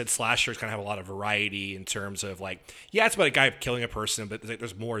also said slashers kind of have a lot of variety in terms of like, yeah, it's about a guy killing a person, but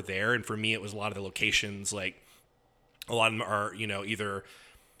there's more there. And for me, it was a lot of the locations, like a lot of them are, you know, either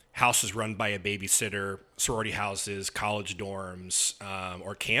houses run by a babysitter, sorority houses, college dorms,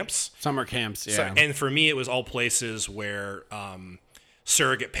 or camps. Summer camps, yeah. So, and for me, it was all places where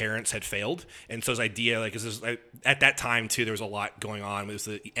surrogate parents had failed. And so this idea, like, at that time, too, there was a lot going on. It was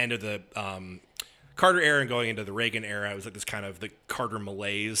the end of the Carter era and going into the Reagan era. It was like this kind of the Carter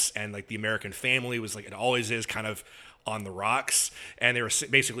malaise, and like the American family was like it always is kind of on the rocks. And they were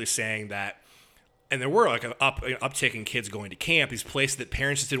basically saying that and there were like an uptick in kids going to camp, these places that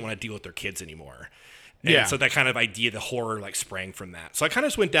parents just didn't want to deal with their kids anymore. And Yeah. so that kind of idea, the horror like sprang from that. So I kind of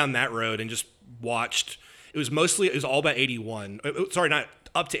just went down that road and just watched. It was all about 81. Sorry, not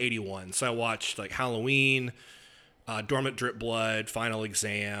up to 81. So I watched like Halloween, Dormant Drip Blood, Final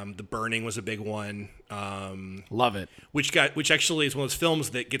Exam, The Burning was a big one. Love it. Which actually is one of those films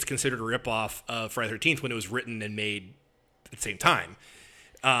that gets considered a ripoff of Friday the 13th when it was written and made at the same time.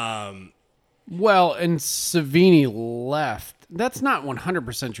 Well, and Savini left. That's not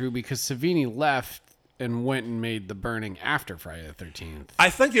 100% true because Savini left and went and made The Burning after Friday the 13th. I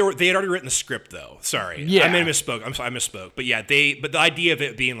think they had already written the script though. Sorry, Yeah. I may have misspoke. I'm sorry, I misspoke. But yeah, but the idea of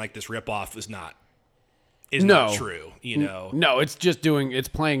it being like this ripoff is not true. You know, No, it's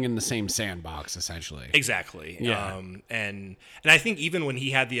playing in the same sandbox essentially. exactly. Yeah. And I think even when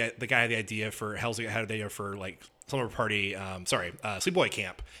he had the guy had the idea for had the idea for like Slumber Party, Sleepaway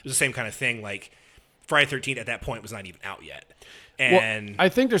Camp, it was the same kind of thing. Like Friday the 13th at that point was not even out yet. And Well, I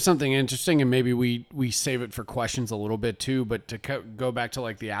think there's something interesting, and maybe we save it for questions a little bit too. But to go back to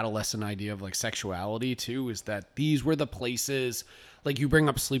like the adolescent idea of like sexuality too, is that these were the places. Like you bring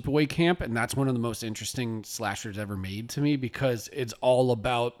up Sleepaway Camp, and that's one of the most interesting slashers ever made to me because it's all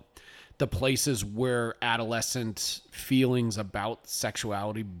about the places where adolescent feelings about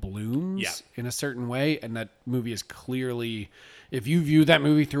sexuality blooms in a certain way, and that movie is clearly. If you view that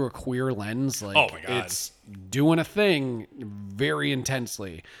movie through a queer lens, like Oh my God. it's doing a thing very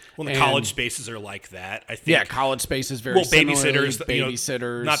intensely. when the And- college spaces are like that, I think. yeah, college space is very babysitters,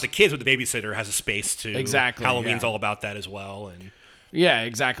 babysitters, not the kids, but the babysitter has a space too. Exactly, Halloween's yeah. all about that as well, and yeah,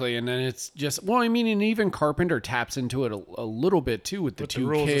 exactly. And then it's just well, I mean, and even Carpenter taps into it a little bit too with the With the two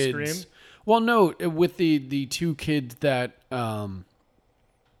rules of kids. Scream? Well, no, with the two kids that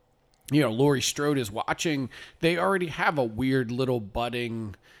Laurie Strode is watching, they already have a weird little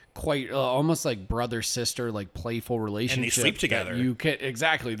budding, quite almost like brother sister, like playful relationship. sleep that together. You could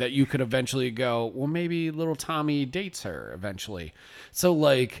that you could eventually go. Well, maybe little Tommy dates her eventually. So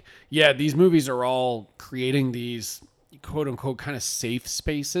like, yeah, these movies are all creating these quote unquote kind of safe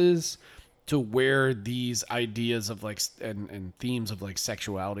spaces to where these ideas of like and themes of like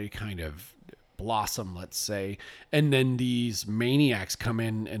sexuality kind of blossom, let's say, and then these maniacs come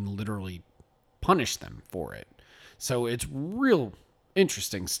in and literally punish them for it. So it's real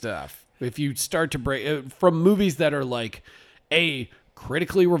interesting stuff. If you start to break from movies that are like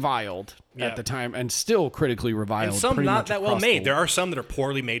critically reviled Yeah. at the time and still critically reviled, and some pretty not much that well across the made. There are some that are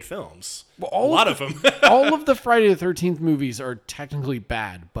poorly made films. Well, a lot of them. all of the Friday the 13th movies are technically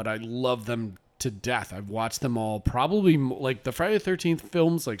bad, but I love them to death. I've watched them all. Probably like the Friday the 13th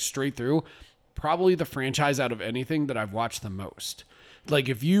films, like straight through, probably the franchise out of anything that I've watched the most. Like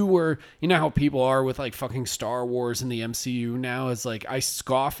if you were, you know how people are with like fucking Star Wars and the MCU now, is like I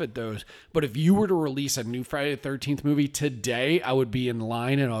scoff at those. But if you were to release a new Friday the 13th movie today, I would be in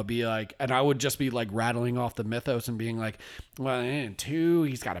line and I'll be like, and I would just be like rattling off the mythos and being like, well, in 2,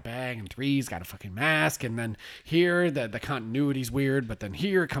 he's got a bag, and 3, he's got a fucking mask, and then here the continuity's weird, but then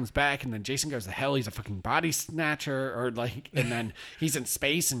here it comes back, and then Jason goes to hell, he's a fucking body snatcher, or like, and then he's in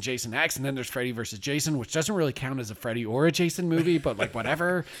space and Jason X, and then there's Freddy versus Jason, which doesn't really count as a Freddy or a Jason movie, but like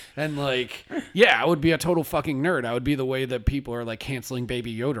whatever. And like, yeah, I would be a total fucking nerd. I would be the way that people are like canceling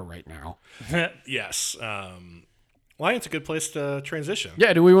Baby Yoda right now. Yes. Well, I think it's a good place to transition.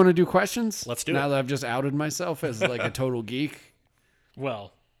 Yeah, do we want to do questions? Let's do now it. that I've just outed myself as like a total geek.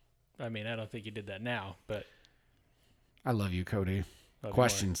 Well, I mean, I don't think you did that now, but I love you, Cody. Love you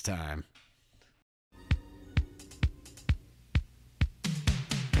Questions time.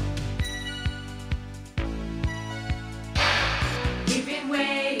 We've been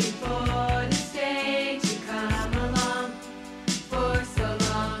waiting for this day to come along for so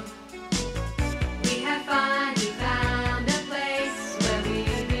long. We have finally found a place where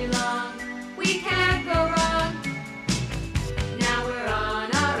we belong. We can't go wrong. Now we're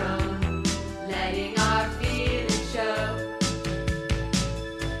on our own, letting our feelings show.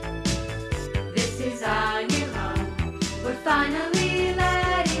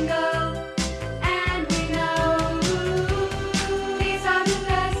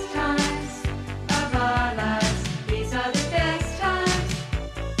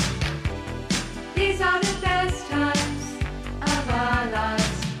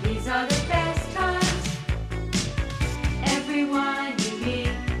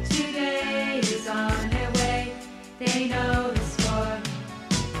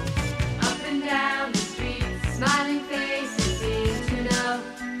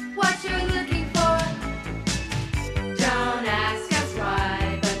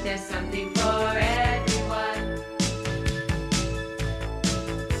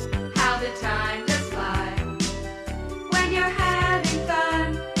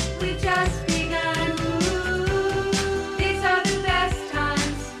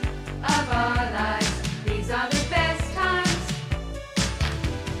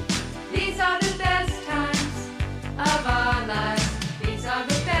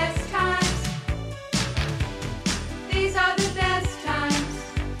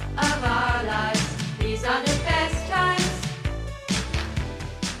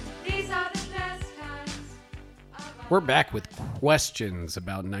 We're back with questions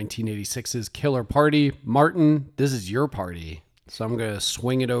about 1986's Killer Party. Martin, this is your party, so I'm going to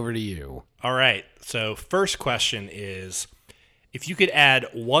swing it over to you. All right. So first question is, if you could add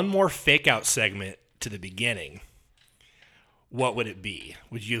one more fake out segment to the beginning, what would it be?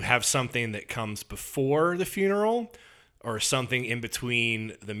 Would you have something that comes before the funeral or something in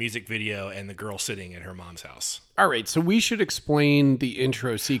between the music video and the girl sitting in her mom's house? All right, so we should explain the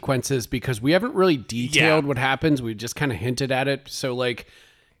intro sequences because we haven't really detailed what happens. We just kind of hinted at it. So, like,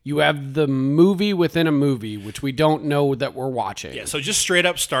 you have the movie within a movie, which we don't know that we're watching. Yeah, so just straight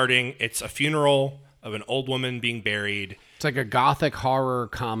up starting, it's a funeral of an old woman being buried. It's like a gothic horror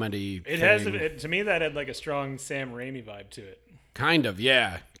comedy. It thing. has, to me, that had like a strong Sam Raimi vibe to it. Kind of,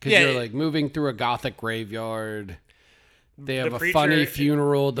 yeah. Because Yeah, you're like moving through a gothic graveyard. They have The a preacher- funny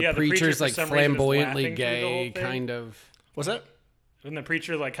funeral. The yeah, the preacher, preacher's for like some reason, is flamboyantly laughing through the whole gay, thing. kind of. What's that? Isn't the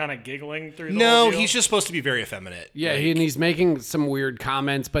preacher like kind of giggling through the No, whole deal? he's just supposed to be very effeminate. Yeah, Like, and he's making some weird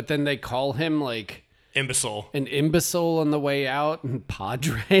comments, but then they call him like imbecile. an imbecile on the way out and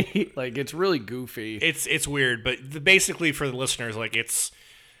Padre. Like, it's really goofy. It's weird, but basically for the listeners, like it's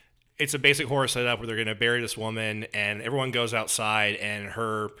a basic horror setup where they're going to bury this woman, and everyone goes outside, and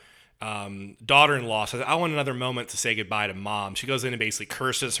her daughter-in-law says, "I want another moment to say goodbye to mom." She goes in and basically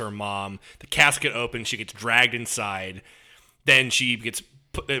curses her mom. The casket opens. She gets dragged inside. Then she gets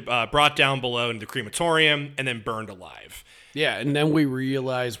brought down below into the crematorium and then burned alive. Yeah, and then we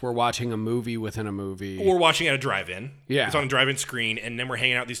realize we're watching a movie within a movie. We're watching at a drive-in. Yeah. It's on a drive-in screen, and then we're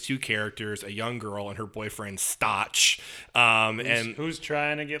hanging out with these two characters, a young girl and her boyfriend, Stotch. And Who's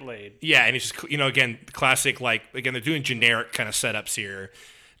trying to get laid? yeah, and it's just, again, classic, like, again, they're doing generic kind of setups here.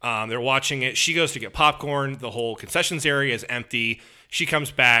 They're watching it. She goes to get popcorn. The whole concessions area is empty. She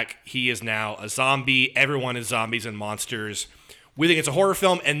comes back. He is now a zombie. Everyone is zombies and monsters. We think it's a horror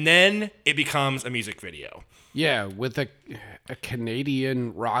film, and then it becomes a music video. Yeah, with a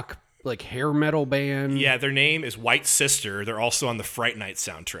Canadian rock, like, hair metal band. Yeah, their name is White Sister. They're also on the Fright Night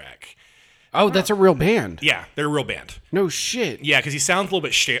soundtrack. Oh, that's a real band. Yeah, they're a real band. No shit. Yeah, because he sounds a little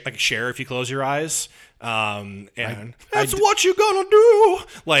bit like Cher if you close your eyes. And that's what you gonna do.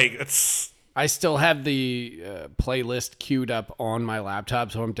 Like, it's... I still have the playlist queued up on my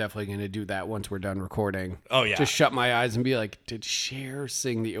laptop, so I'm definitely going to do that once we're done recording. Oh, yeah. Just shut my eyes and be like, did Cher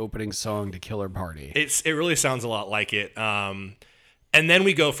sing the opening song to Killer Party? It really sounds a lot like it. And then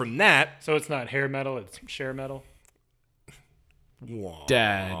we go from that. So it's not hair metal, it's share metal.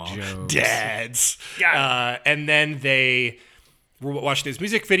 Dad jokes. Dads. Got And then we're watching this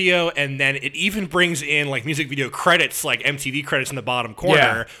music video, and then it even brings in like music video credits, like MTV credits in the bottom corner.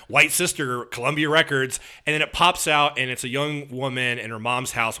 Yeah. White Sister, Columbia Records, and then it pops out, and it's a young woman in her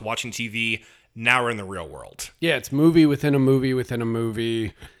mom's house watching TV. Now we're in the real world. Yeah, it's movie within a movie within a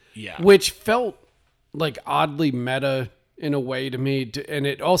movie. Yeah. Which felt like oddly meta in a way to me. And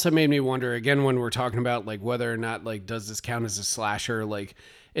it also made me wonder, again, when we're talking about like whether or not, like, does this count as a slasher? Like,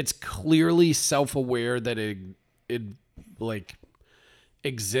 it's clearly self-aware that it like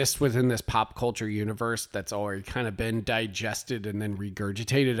exists within this pop culture universe that's already kind of been digested and then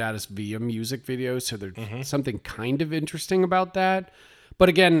regurgitated out as via music videos. So there's something kind of interesting about that. But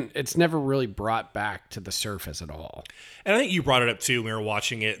again, it's never really brought back to the surface at all. And I think you brought it up too when we were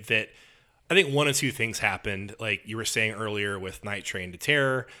watching it, that I think one of two things happened. Like you were saying earlier with Night Train to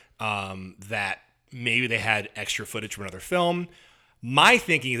Terror, that maybe they had extra footage from another film. My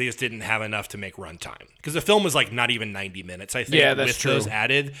thinking is they just didn't have enough to make runtime, because the film was like not even 90 minutes. I think Yeah, that's with true. those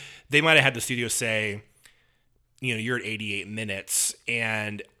added, they might have had the studio say, you're at 88 minutes,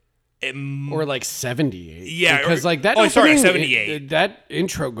 and it Or like 78. Yeah, Because or- like that. oh, sorry, opening, 78. that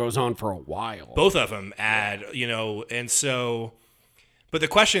intro goes on for a while. both of them add, and so. But the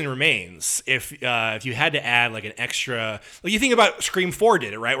question remains: if you had to add like an extra, like you think about Scream 4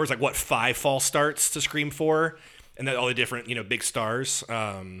 did it right, where it's like 5 false starts to Scream 4, and then all the different big stars.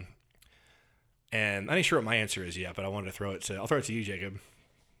 And I'm not sure what my answer is yet, but I wanted to throw it to. I'll throw it to you, Jacob.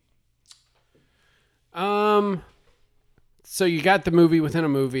 So you got the movie within a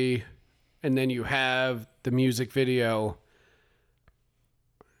movie, and then you have the music video.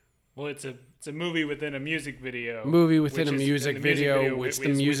 Well, it's a movie within a music video. Movie within a which is- music and the video, which the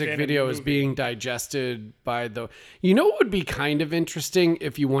is music within a video is movie. being digested by the. You know what would be kind of interesting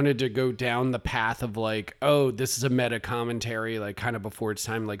if you wanted to go down the path of like, oh, this is a meta commentary, like kind of before its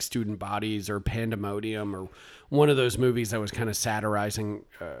time, like Student Bodies or Pandemonium or one of those movies that was kind of satirizing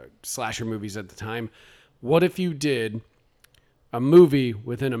slasher movies at the time. What if you did a movie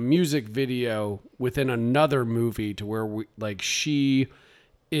within a music video within another movie, to where she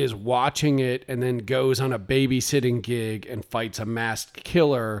is watching it and then goes on a babysitting gig and fights a masked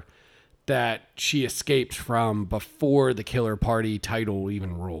killer that she escaped from before the killer party title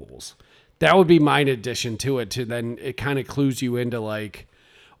even rolls. That would be my addition to it. To then it kind of clues you into like,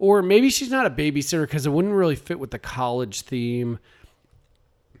 or maybe she's not a babysitter because it wouldn't really fit with the college theme.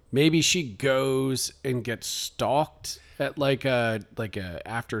 Maybe she goes and gets stalked at like a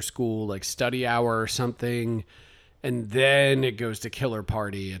after school like study hour or something, and then it goes to killer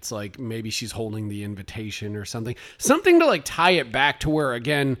party. It's like maybe she's holding the invitation or something to like tie it back to where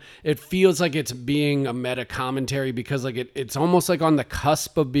again it feels like it's being a meta commentary because like it's almost like on the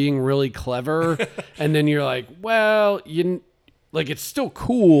cusp of being really clever, and then you're like, well, like it's still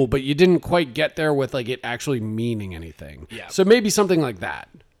cool, but you didn't quite get there with like it actually meaning anything. Yeah. So maybe something like that.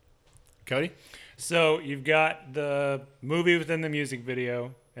 Cody? So you've got the movie within the music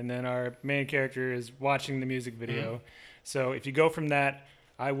video, and then our main character is watching the music video. Mm-hmm. So if you go from that,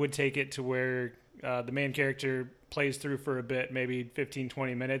 I would take it to where the main character plays through for a bit, maybe 15,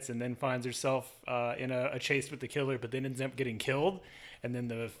 20 minutes, and then finds herself in a chase with the killer, but then ends up getting killed. And then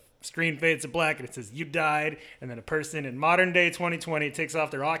the screen fades to black, and it says, "You died." And then a person in modern day 2020 takes off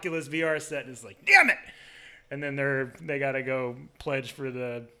their Oculus VR set and is like, "Damn it!" And then they got to go pledge for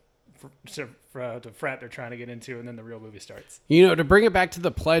the frat they're trying to get into, and then the real movie starts. You know, to bring it back to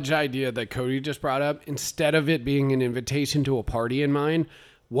the pledge idea that Cody just brought up, instead of it being an invitation to a party in mind,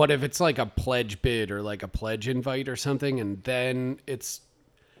 what if it's like a pledge bid or like a pledge invite or something, and then it's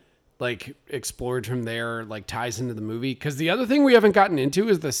like explored from there, like ties into the movie? Because the other thing we haven't gotten into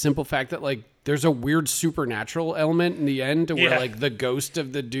is the simple fact that like there's a weird supernatural element in the end to where like the ghost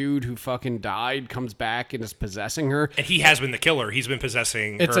of the dude who fucking died comes back and is possessing her. And he has been the killer. He's been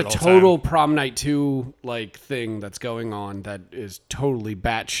possessing her It's the a whole total time. Prom Night 2 like thing that's going on that is totally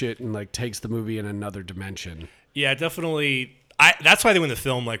batshit and like takes the movie in another dimension. Yeah, definitely. That's why when the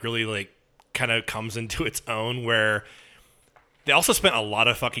film like really like kind of comes into its own, where they also spent a lot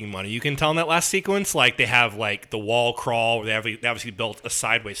of fucking money. You can tell in that last sequence, like they have like the wall crawl where they obviously built a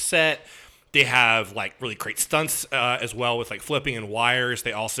sideways set. They have like really great stunts as well with like flipping and wires.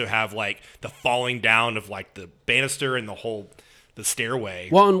 They also have like the falling down of like the banister and the stairway.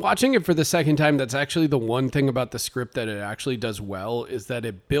 Well, and watching it for the second time, that's actually the one thing about the script that it actually does well is that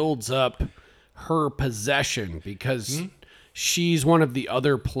it builds up her possession because she's one of the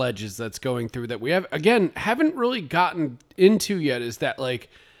other pledges that's going through that we haven't really gotten into yet, is that like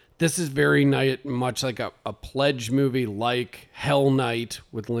this is very much like a pledge movie like Hell Night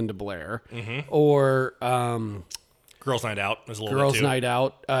with Linda Blair or Girls Night Out is a little Girls bit too. Night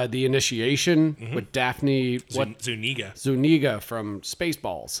Out, The Initiation with Daphne Zuniga from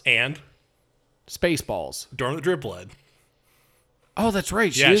Spaceballs. and Spaceballs. Dorm the Drip Blood. Oh, that's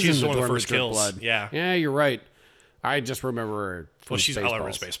right. She Yeah, is she's in one of the Dorm first Drip kills. Blood. Yeah. Yeah, you're right. I just remember her from Well, she's all over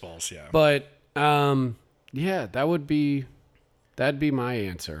Spaceballs. Spaceballs. Yeah. But yeah, that'd be my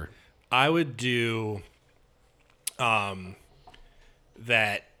answer. I would do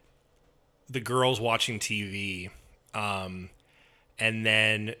that the girl's watching TV, and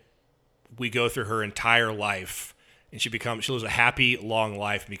then we go through her entire life, and she lives a happy, long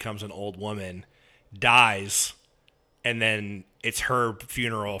life, and becomes an old woman, dies, and then it's her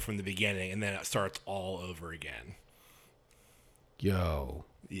funeral from the beginning, and then it starts all over again. Yo,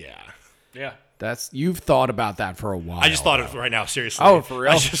 Yeah. Yeah. you've thought about that for a while. I just thought of it right now, seriously. Oh, for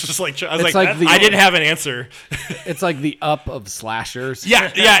real? I just was like, I was It's like, like the- I didn't have an answer. It's like the Up of slashers.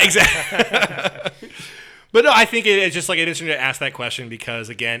 Yeah, exactly. But no, I think it's just like it's interesting to ask that question because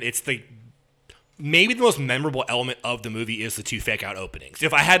again, it's maybe the most memorable element of the movie is the two fake out openings.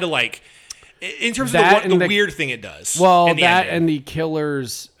 If I had to like, in terms That of the weird thing it does. Well, and the that ending. and the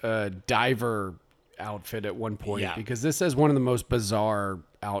killer's diver outfit at one point, Yeah. because this is one of the most bizarre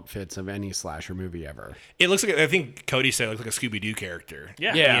outfits of any slasher movie ever. It looks like, I think Cody said it looks like a Scooby-Doo character.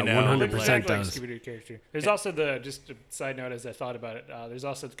 Yeah. Yeah, You know, 100% Looks exactly like a does. Scooby-Doo character. There's also just a side note as I thought about it. There's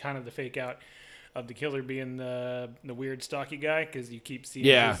also kind of the fake out of the killer being the weird stocky guy because you keep seeing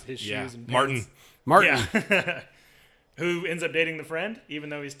Yeah. his Yeah. shoes and Martin. pants. Martin, Yeah. Who ends up dating the friend, even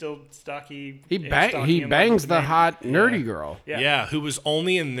though he's still stocky. he and stocky he in love bangs with the man. hot nerdy girl. Yeah. Who was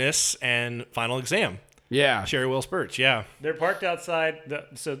only in this and Final Exam. Yeah. Sherry Wills Birch, yeah. They're parked outside.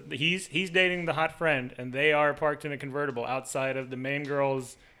 He's dating the hot friend, and they are parked in a convertible outside of the main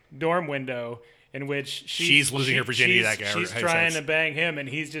girl's dorm window, in which She's losing her virginity to that guy, or She's how you trying say to bang him, and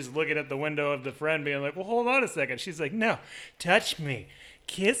he's just looking at the window of the friend, being like, "Well, hold on a second." She's like, "No, touch me,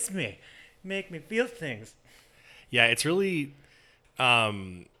 kiss me, make me feel things." Yeah, it's really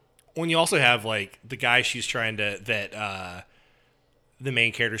when you also have like the guy she's trying to the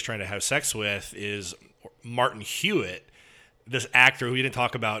main character's trying to have sex with is Martin Hewitt. This actor who we didn't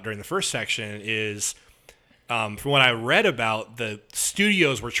talk about during the first section is from what I read about, the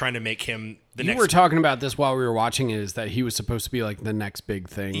studios were trying to make him the You next. were talking about this while we were watching it, is that he was supposed to be like the next big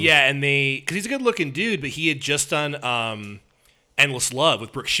thing. Yeah, and because he's a good looking dude, but he had just done Endless Love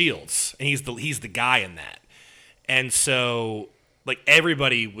with Brooke Shields, and he's the guy in that. And so like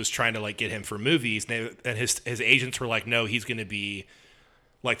everybody was trying to like get him for movies, and his agents were like, no, he's going to be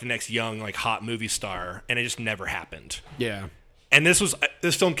like the next young like hot movie star, and it just never happened. Yeah. And this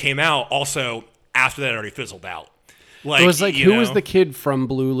film came out also after that, it already fizzled out. Like, It was like, you who know, was the kid from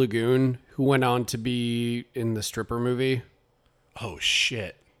Blue Lagoon who went on to be in the stripper movie? Oh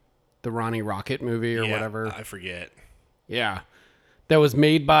shit, The Ronnie Rocket movie or Yeah, whatever. I forget. Yeah. That was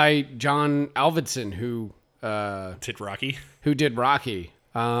made by John Alvidson, who Did Rocky? did Rocky.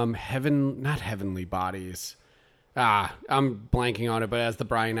 Not Heavenly Bodies. I'm blanking on it, but as the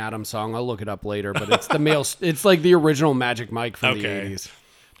Bryan Adams song, I'll look it up later. But it's the male. It's like the original Magic Mike from the Okay. '80s.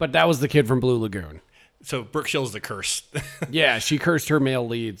 But that was the kid from Blue Lagoon. So Brooke Shields the curse. Yeah, she cursed her male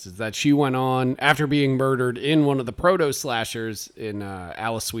leads. Is that she went on after being murdered in one of the proto slashers in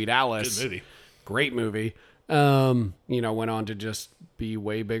Alice Sweet Alice. Good movie. Great movie. Went on to just be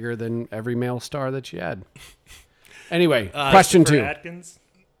way bigger than every male star that she had. Anyway, question Christopher 2. Atkins.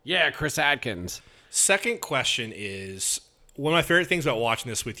 Yeah, Chris Atkins. Second question is, one of my favorite things about watching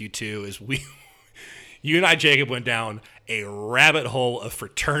this with you two is you and I, Jacob, went down a rabbit hole of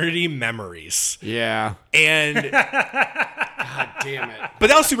fraternity memories, Yeah. and God damn it. but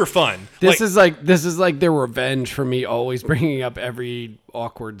that was super fun. This is like their revenge for me always bringing up every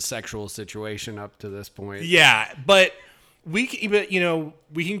awkward sexual situation up to this point. Yeah, but we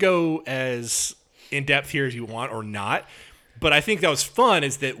can go as in depth here as you want or not. But I think that was fun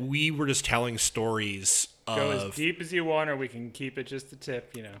is that we were just telling stories Go as of. deep as you want, or we can keep it just the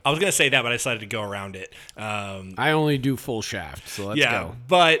tip. I was gonna say that, but I decided to go around it. I only do full shaft, so let's Yeah, go.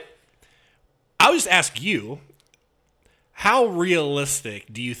 but I'll just ask you, how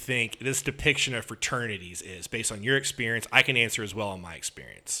realistic do you think this depiction of fraternities is based on your experience? I can answer as well on my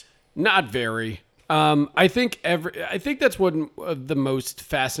experience. Not very. I think that's one of the most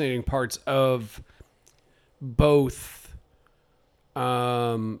fascinating parts of both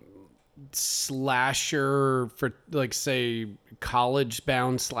slasher, for like say college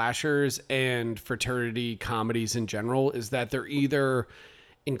bound slashers and fraternity comedies in general, is that they're either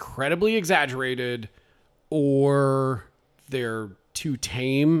incredibly exaggerated or they're too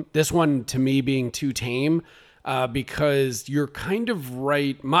tame. This one to me being too tame, because you're kind of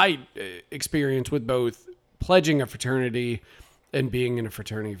right. My experience with both pledging a fraternity and being in a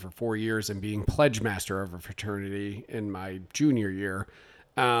fraternity for 4 years and being pledge master of a fraternity in my junior year,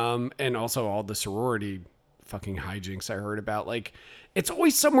 and also all the sorority fucking hijinks I heard about, like, it's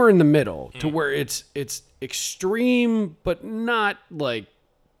always somewhere in the middle to where it's extreme, but not like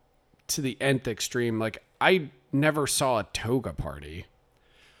to the nth extreme. Like, I never saw a toga party.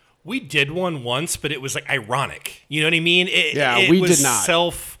 We did one once, but it was like ironic. You know what I mean? Yeah, we was did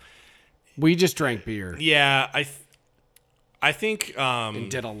not. We just drank beer Yeah, I think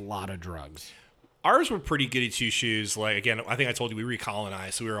and did a lot of drugs. ours were pretty goody two shoes. Like, again, I think I told you we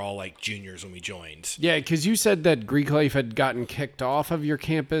recolonized, so we were all like juniors when we joined. Yeah, because you said that Greek life had gotten kicked off of your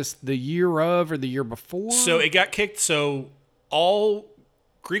campus the year of or the year before. So it got kicked. So all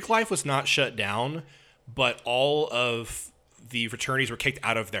Greek life was not shut down, but all of the fraternities were kicked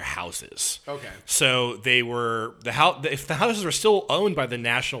out of their houses. Okay. So they were if the houses were still owned by the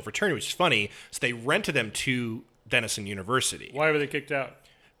National Fraternity, which is funny. So they rented them to Denison University Why were they kicked out?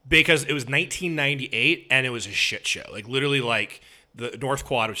 because it was 1998 and it was a shit show. Like literally, like the North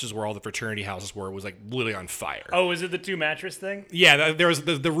Quad, which is where all the fraternity houses were, was like literally on fire. Oh, is it the 2 mattress thing? Yeah, there was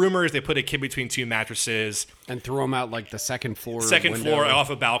the rumors they put a kid between 2 mattresses, and threw them out like the second floor. second window. floor off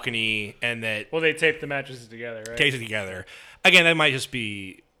a balcony, and that Well, they taped the mattresses together, right? taped it together. Again, that might just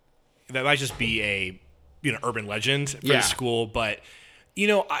be a urban legend for Yeah. the school, but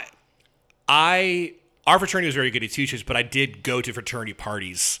our fraternity was very good at teachers, but I did go to fraternity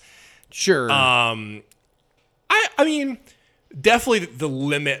parties. Sure. I mean, definitely the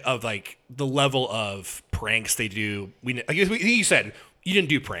limit of like the level of pranks they do. You said you didn't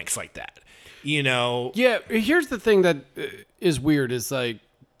do pranks like that, Yeah, here's the thing that is weird is like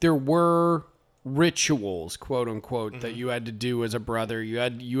there were rituals, quote unquote, that you had to do as a brother. You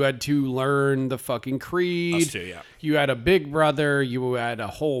had to learn the fucking creed. Us too, yeah. You had a big brother. You had a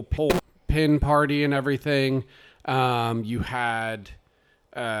whole pin party and everything. You had,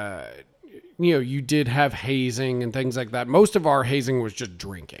 you did have hazing and things like that. Most of our hazing was just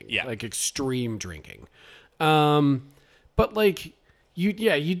drinking, like extreme drinking. But like you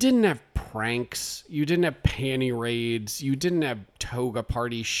didn't have pranks. You didn't have panty raids. You didn't have toga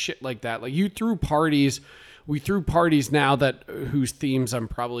parties, shit like that. Like you threw parties we threw parties now that whose themes I'm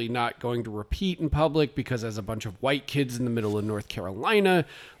probably not going to repeat in public because as a bunch of white kids in the middle of North Carolina,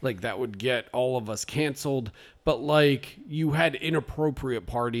 like that would get all of us canceled. But like you had inappropriate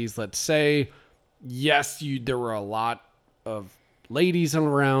parties, let's say, yes, there were a lot of ladies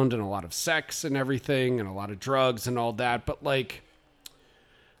around and a lot of sex and everything and a lot of drugs and all that. But like,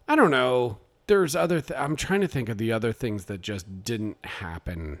 I don't know. There's other, I'm trying to think of the other things that just didn't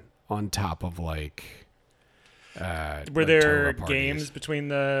happen on top of like, Were there parties. games between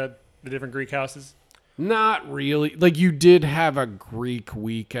the different Greek houses? Not really. Like you did have a Greek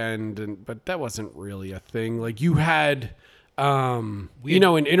weekend, but that wasn't really a thing. Like you had, in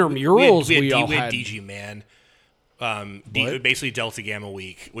intramurals, we had DG Man. Basically Delta Gamma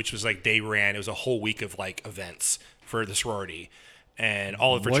Week, which was like it was a whole week of like events for the sorority and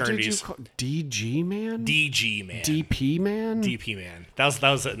all the fraternities. What did you call DG Man? DG Man. DP Man? DP Man. That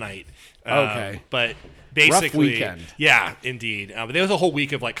was at night. Okay. But basically, rough weekend. Yeah, indeed. But there was a whole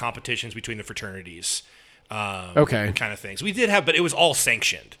week of like competitions between the fraternities. Okay. Kind of things. We did have, but it was all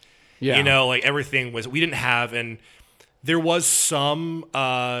sanctioned. Yeah. You know, like everything we didn't have, and there was some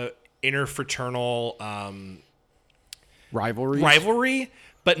interfraternal rivalry,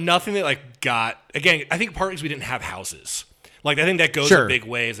 but nothing that like got, again, I think partly because we didn't have houses. Like, I think that goes Sure. a big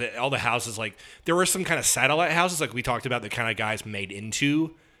ways that all the houses, like, there were some kind of satellite houses, like we talked about, that kind of guys made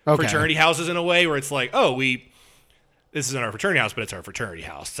into fraternity houses in a way where it's like, oh, this isn't our fraternity house, but it's our fraternity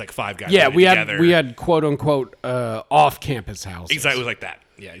house. It's like five guys. Yeah, living we together. had quote unquote off campus houses. Exactly, it was like that.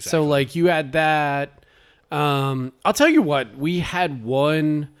 Yeah, exactly. So like you had that. I'll tell you what, we had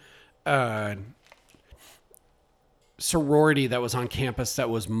one sorority that was on campus that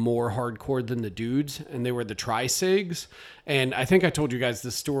was more hardcore than the dudes, and they were the Tri-Sigs. And I think I told you guys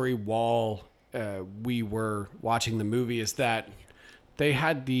this story while we were watching the movie, is that they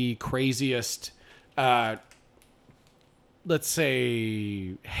had the craziest let's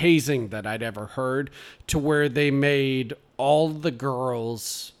say hazing that I'd ever heard, to where they made all the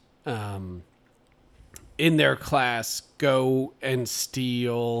girls in their class go and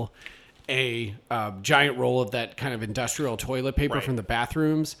steal a giant roll of that kind of industrial toilet paper Right. from the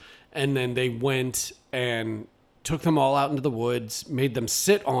bathrooms. And then they went and took them all out into the woods, made them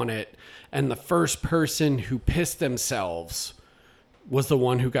sit on it. And the first person who pissed themselves was the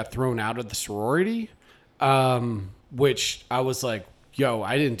one who got thrown out of the sorority. Which I was like, yo,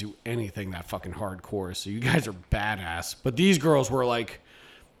 I didn't do anything that fucking hardcore, so you guys are badass. But these girls were like,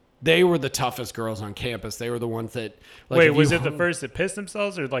 they were the toughest girls on campus. They were the ones that... like, Wait, if was you it the hung- first that pissed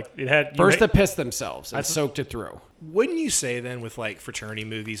themselves, or like it had First that pissed themselves and soaked it through. Wouldn't you say then, with like fraternity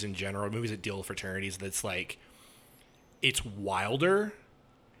movies in general, movies that deal with fraternities, that's like, it's wilder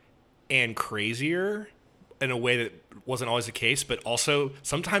and crazier in a way that wasn't always the case, but also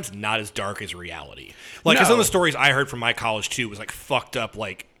sometimes not as dark as reality. Like, 'cause some of No. the stories I heard from my college too was like fucked up,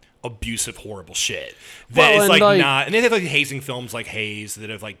 like abusive, horrible shit. That Well, is and, like, like- not, and they have like hazing films like Haze that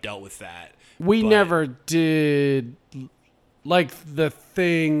have like dealt with that. We But- never did like the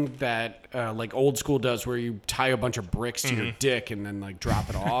thing that like old school does, where you tie a bunch of bricks to your dick and then like drop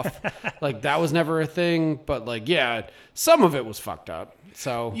it off. Like that was never a thing, but like, yeah, some of it was fucked up.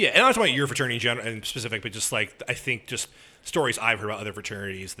 So Yeah, and I'm not talking about your fraternity in general and specific, but just like, I think just stories I've heard about other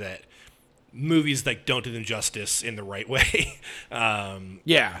fraternities that movies like don't do them justice in the right way.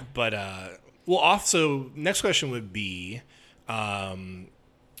 yeah, But well, also next question would be,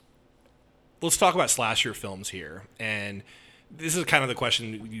 let's talk about slasher films here, and this is kind of the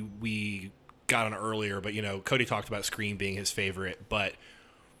question we got on earlier. But you know, Cody talked about Scream being his favorite, but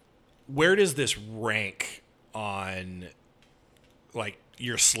where does this rank on like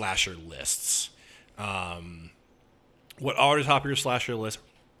your slasher lists? What are the top of your slasher list,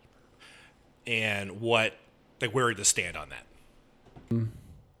 and what, like, where would this stand on that?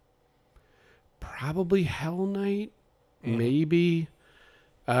 probably Hell Night, maybe.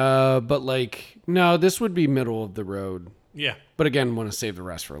 But like, no, this would be middle of the road. Yeah, But again, want to save the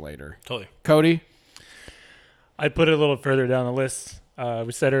rest for later. totally. Cody? I'd put it a little further down the list.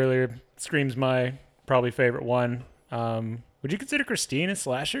 We said earlier, Scream's my probably favorite one. Would you consider Christine a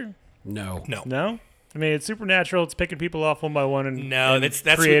slasher? No. No. No? I mean, it's supernatural. It's picking people off one by one in, No, in that's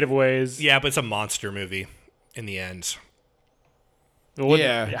creative ways. Yeah, but it's a monster movie in the end. Well,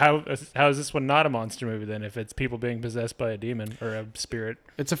 Yeah. How is this one not a monster movie then, if it's people being possessed by a demon or a spirit?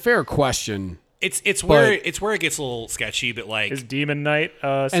 It's a fair question. It's where it gets a little sketchy, but like, Is Demon Knight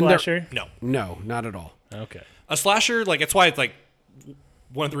a And there- slasher? no. No, not at all. Okay. A slasher, like, it's why it's like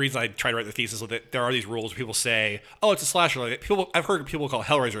one of the reasons I try to write the thesis is that there are these rules where people say, "Oh, it's a slasher." Like, I've heard people call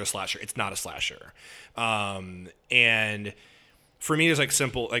Hellraiser a slasher. It's not a slasher, and for me, there's like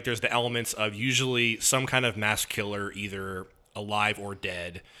simple, like there's the elements of usually some kind of mass killer, either alive or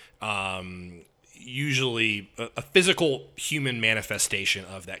dead. Usually a physical human manifestation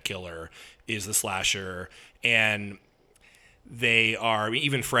of that killer is the slasher. And they are, I mean,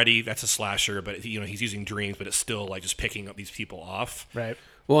 even Freddy, that's a slasher, but he's using dreams, but it's still like just picking up these people off. Right.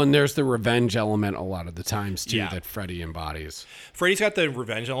 Well, and there's the revenge element a lot of the times too Yeah. that Freddy embodies. Freddy's got the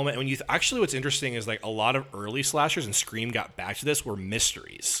revenge element. And when actually, what's interesting is like a lot of early slashers, and Scream got back to this, were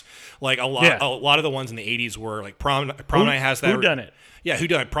mysteries. Like a lot of the ones in the 80s were like Prom Night has that. Who done it? Yeah, Who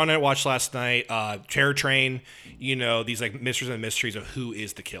Done It? Prom Night I watched last night. Terror Train. These like mysteries and mysteries of who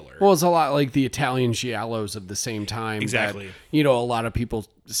is the killer. Well, it's a lot like the Italian giallos of the same time. Exactly. That, a lot of people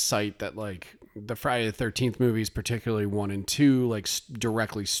cite that like the Friday the 13th movies, particularly 1 and 2, like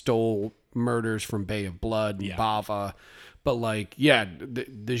directly stole murders from Bay of Blood and Bava. But like, yeah,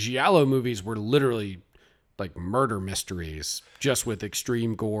 the giallo movies were literally like murder mysteries, just with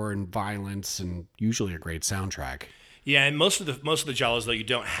extreme gore and violence and usually a great soundtrack. Yeah, and most of the giallos though, you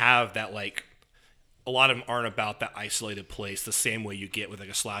don't have that like. A lot of them aren't about that isolated place the same way you get with like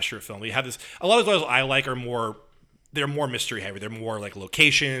a slasher film. You have this. A lot of those I like are more. They're more mystery heavy. They're more like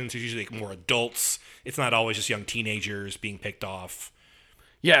locations. There's usually like more adults. It's not always just young teenagers being picked off.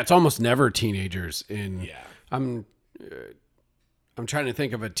 Yeah, it's almost never teenagers in. Yeah. I'm trying to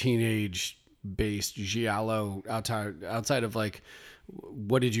think of a teenage-based giallo outside of like,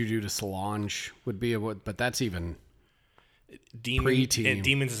 What Did You Do to Solange would be but that's even preteen. And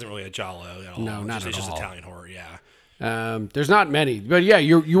Demons isn't really a giallo at all. No, not it's at just all. Italian horror. Yeah. There's not many, but yeah,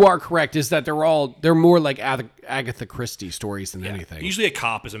 you are correct. Is that they're more like Agatha Christie stories than anything. Usually a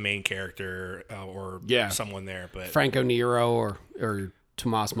cop is a main character or someone there, but Franco Nero or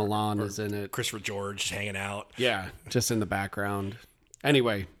Tomas Milan is in it. Christopher George just hanging out. Yeah, just in the background.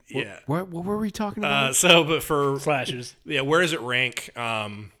 Anyway, Yeah. what were we talking about? But for Slashers. yeah, where does it rank?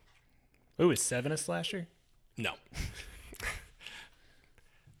 Ooh, is 7 a slasher? No.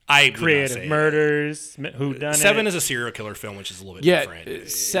 I would not Creative say murders. Who done it? 7 is a serial killer film, which is a little bit different. Yeah,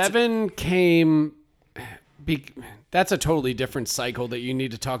 7 came. That's a totally different cycle that you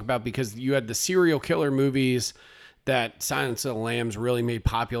need to talk about because you had the serial killer movies that Silence of the Lambs really made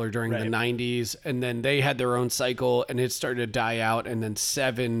popular during the 90s, and then they had their own cycle, and it started to die out, and then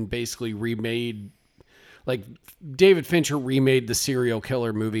 7 basically remade. Like David Fincher remade the serial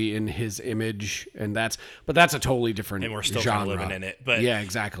killer movie in his image, and that's a totally different and we're still genre. kind of living in it. But yeah,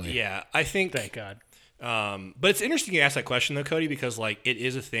 exactly. Yeah, I think. Thank God. But it's interesting you ask that question though, Cody, because like it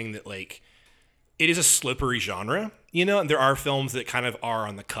is a thing that like it is a slippery genre, and there are films that kind of are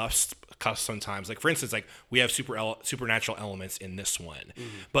on the cusp sometimes. Like for instance, like we have supernatural elements in this one,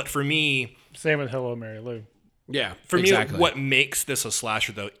 but for me, Same with Hello, Mary Lou. Yeah, for exactly. me, what makes this a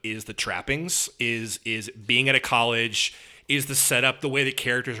slasher though is the trappings, is being at a college, is the setup, the way the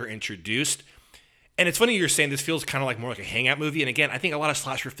characters are introduced. And it's funny you're saying this feels kind of like more like a hangout movie. And again, I think a lot of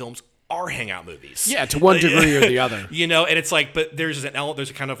slasher films are hangout movies. Yeah, to one degree or the other. And it's like, but there's a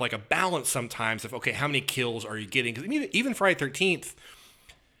kind of like a balance sometimes of, okay, how many kills are you getting? Because even Friday 13th,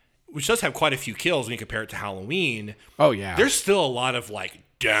 which does have quite a few kills when you compare it to Halloween. Oh yeah. There's still a lot of like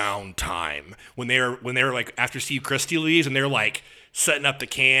downtime when they're like after Steve Christie leaves and they're like setting up the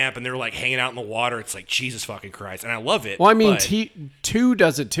camp and they're like hanging out in the water. It's like Jesus fucking Christ, and I love it. Well, I mean, but, 2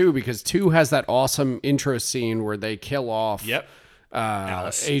 does it too because 2 has that awesome intro scene where they kill off. Yep.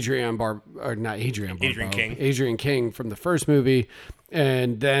 Alice. Adrian King from the first movie,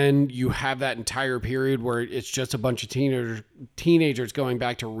 and then you have that entire period where it's just a bunch of teenagers going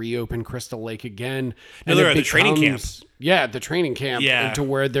back to reopen Crystal Lake again. No, they're at the training camp. Yeah, the training camp. Yeah. And to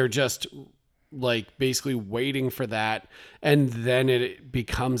where they're just like basically waiting for that, and then it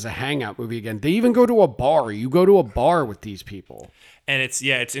becomes a hangout movie again. They even go to a bar. You go to a bar with these people, and it's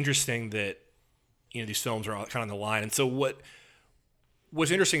interesting that these films are all kind of on the line. And so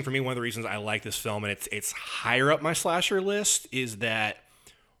what's interesting for me, one of the reasons I like this film, and it's higher up my slasher list, is that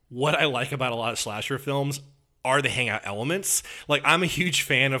what I like about a lot of slasher films are the hangout elements. Like, I'm a huge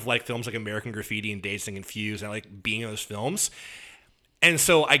fan of like films like American Graffiti and Dazed and Confused, and I like being in those films. And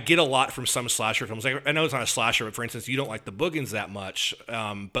so I get a lot from some slasher films. Like, I know it's not a slasher, but for instance, you don't like the Boogans that much,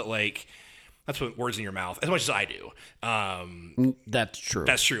 but like, that's what words in your mouth, as much as I do. that's true.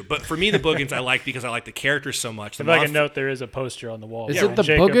 That's true. But for me, the Boogans I like because I like the characters so much. If I can note, there is a poster on the wall. Is it the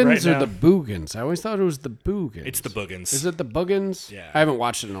Jacob Boogans right or now. the Boogans? I always thought it was the Boogans. It's the Boogans. Is it the Boogans? Yeah. I haven't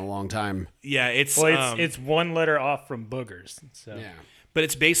watched it in a long time. Yeah, it's It's one letter off from boogers. So Yeah. but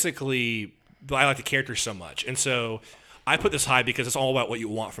it's basically I like the characters so much, and so I put this high because it's all about what you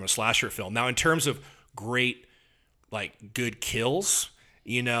want from a slasher film. Now, in terms of great, like good kills,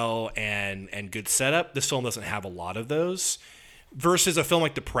 and good setup, this film doesn't have a lot of those. Versus a film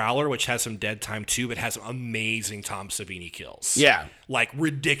like The Prowler, which has some dead time too, but has some amazing Tom Savini kills. Yeah. Like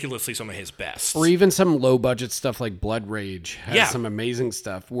ridiculously some of his best. Or even some low budget stuff like Blood Rage has Yeah. some amazing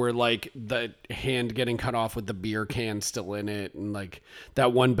stuff where like the hand getting cut off with the beer can still in it, and like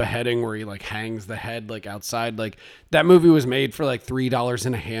that one beheading where he like hangs the head like outside. Like that movie was made for like $3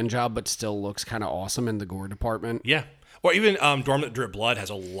 in a hand job, but still looks kind of awesome in the gore department. Yeah. Or even Dormant Drip Blood has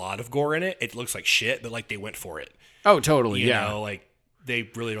a lot of gore in it. It looks like shit, but like they went for it. Oh, totally. You Yeah. know, like they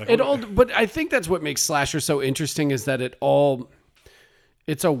really like It all, but I think that's what makes slasher so interesting is that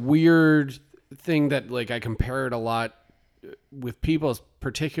it's a weird thing that like I compare it a lot with people,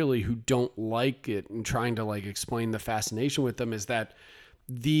 particularly who don't like it, and trying to like explain the fascination with them is that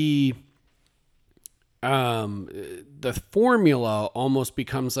the formula almost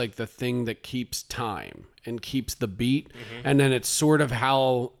becomes like the thing that keeps time and keeps the beat. And then it's sort of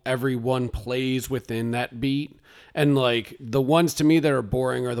how everyone plays within that beat. And like the ones to me that are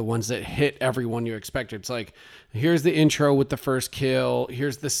boring are the ones that hit everyone you expect. It's like, here's the intro with the first kill.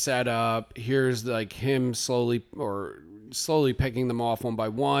 Here's the setup. Here's like him slowly picking them off one by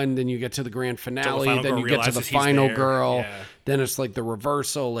one. Then you get to the grand finale. final Then girl you get to the realizes he's final there. girl. Yeah. Then it's like the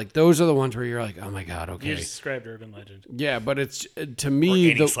reversal. Like those are the ones where you're like, oh my God, okay. You just described Urban Legend. Yeah, but it's to or me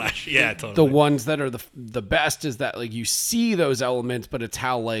any slash. Yeah, the totally. ones that are the best is that like you see those elements, but it's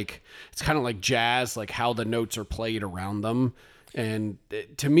how like it's kind of like jazz, like how the notes are played around them. And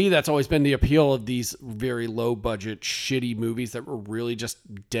to me, that's always been the appeal of these very low budget, shitty movies that were really just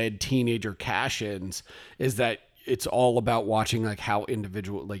dead teenager cash-ins. Is that it's all about watching like how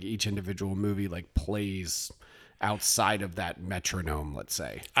each individual movie like plays outside of that metronome, let's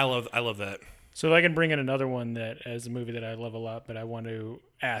say. I love that. So if I can bring in another one that as a movie that I love a lot, but I want to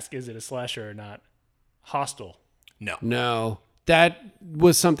ask, is it a slasher or not? Hostel. No, that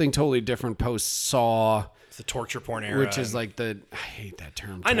was something totally different post Saw. It's the torture porn era. Which is like I hate that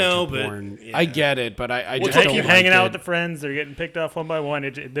term. I know, torture but porn. yeah. I get it, but I just They don't keep like hanging out it. with the friends. They're getting picked off one by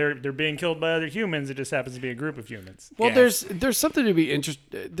one. They're being killed by other humans. It just happens to be a group of humans. Well, Yeah. there's something to be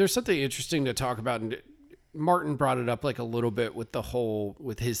There's something interesting to talk about, and Martin brought it up like a little bit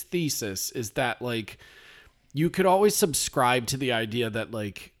with his thesis is that like you could always subscribe to the idea that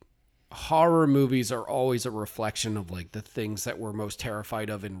like horror movies are always a reflection of like the things that we're most terrified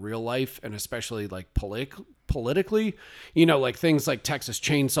of in real life, and especially like politically, you know, like things like Texas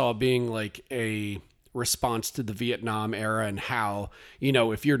Chainsaw being like a response to the Vietnam era, and how, you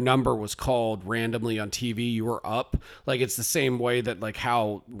know, if your number was called randomly on TV, you were up. Like it's the same way that like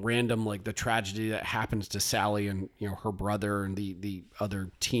how random like the tragedy that happens to Sally and, you know, her brother and the other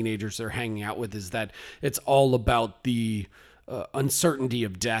teenagers they're hanging out with, is that it's all about the uncertainty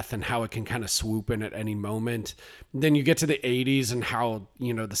of death and how it can kind of swoop in at any moment. Then you get to the 80s and how,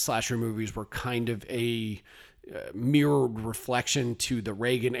 you know, the slasher movies were kind of a mirrored reflection to the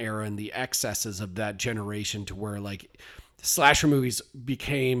Reagan era and the excesses of that generation, to where like slasher movies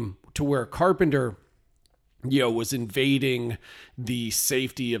became to where Carpenter, you know, was invading the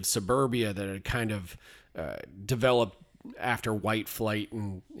safety of suburbia that had kind of developed after White Flight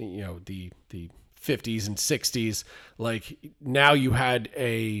and, you know, the 50s and 60s. Like now you had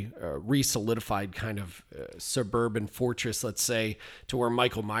a re-solidified kind of suburban fortress, let's say, to where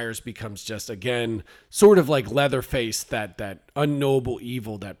Michael Myers becomes just, again, sort of like Leatherface, that unknowable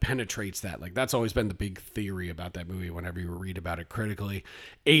evil that penetrates that. Like that's always been the big theory about that movie whenever you read about it critically.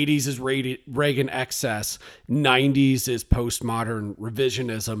 80s is Reagan excess. 90s is postmodern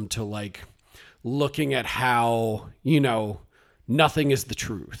revisionism to like looking at how, you know, nothing is the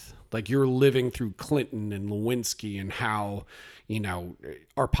truth. Like you're living through Clinton and Lewinsky, and how, you know,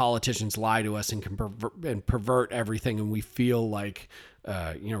 our politicians lie to us and can pervert everything. And we feel like,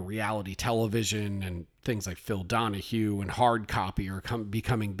 you know, reality television and things like Phil Donahue and Hard Copy are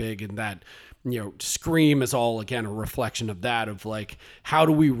becoming big. And that, you know, Scream is all, again, a reflection of that, of like, how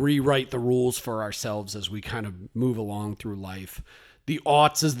do we rewrite the rules for ourselves as we kind of move along through life? The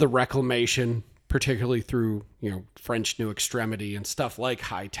aughts is the Reclamation, particularly through, you know, French New Extremity and stuff like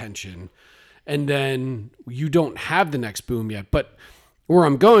High Tension. And then you don't have the next boom yet. But where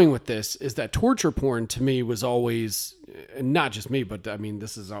I'm going with this is that torture porn to me was always, and not just me, but I mean,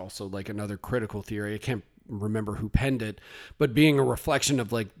 this is also like another critical theory. I can't remember who penned it, but being a reflection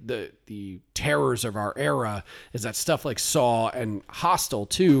of like the terrors of our era, is that stuff like Saw and Hostel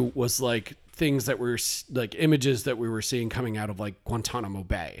too was like things that were like images that we were seeing coming out of like Guantanamo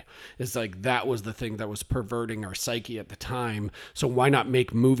Bay. It's like that was the thing that was perverting our psyche at the time. So why not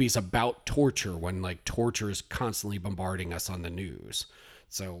make movies about torture when like torture is constantly bombarding us on the news?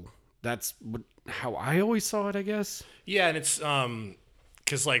 So that's how I always saw it, I guess. Yeah, and it's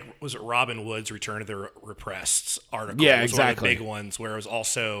because like was it Robin Wood's Return of the Repressed article? Yeah, It was one of the exactly. big ones where it was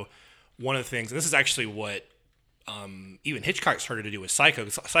also one of the things, and this is actually what even Hitchcock started to do with Psycho.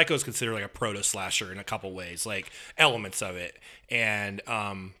 'Cause Psycho is considered like a proto slasher in a couple ways, like elements of it, and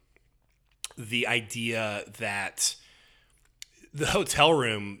the idea that the hotel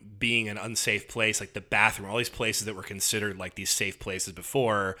room being an unsafe place, like the bathroom, all these places that were considered like these safe places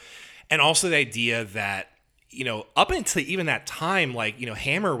before, and also the idea that, you know, up until even that time, like, you know,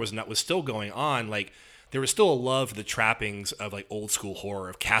 Hammer was still going on, like there was still a love for the trappings of like old school horror,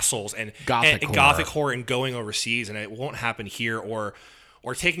 of castles and Gothic and horror. Gothic horror and going overseas, and it won't happen here or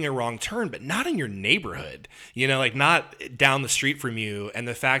taking a wrong turn, but not in your neighborhood, you know, like not down the street from you. And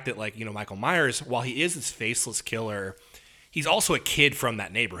the fact that, like, you know, Michael Myers, while he is this faceless killer, he's also a kid from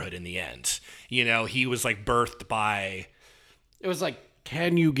that neighborhood in the end. You know, he was like birthed by, It was like,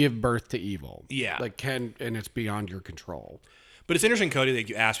 can you give birth to evil? Yeah. Like, and it's beyond your control. but it's interesting, Cody, that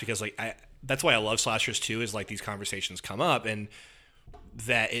you asked, because like that's why I love slashers too, is like these conversations come up, and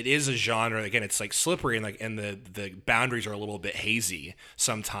that it is a genre, again, it's like slippery, and like, and the boundaries are a little bit hazy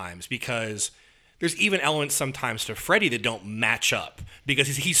sometimes, because there's even elements sometimes to Freddy that don't match up, because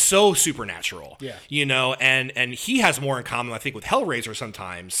he's so supernatural. Yeah. You know, and he has more in common, I think, with Hellraiser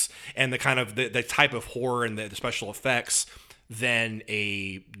sometimes, and the kind of the type of horror and the special effects, than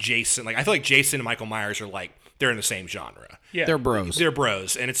a Jason. Like, I feel like Jason and Michael Myers are like, they're in the same genre. Yeah. They're bros. They're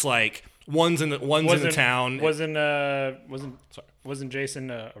bros, and it's like one's in the town. Wasn't Jason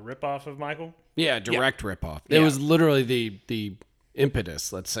a ripoff of Michael? Yeah, direct ripoff. Yeah. It was literally the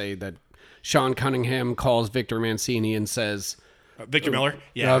impetus, let's say, that Sean Cunningham calls Victor Mancini and says, Victor Miller.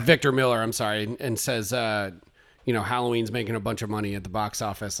 Yeah. Victor Miller, I'm sorry, and says, you know, Halloween's making a bunch of money at the box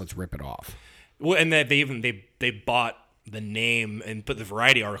office. Let's rip it off. Well, and that they bought the name and put the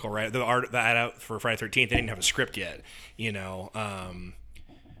Variety article, right? The art that out for Friday 13th. They didn't have a script yet, you know.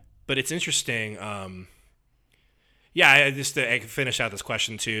 But it's interesting. Yeah, I can finish out this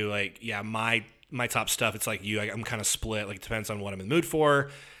question too. Like, yeah, my top stuff. It's like you. I'm kind of split. Like, it depends on what I'm in the mood for.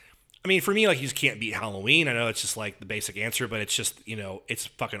 I mean, for me, like, you just can't beat Halloween. I know it's just like the basic answer, but it's just, you know, it's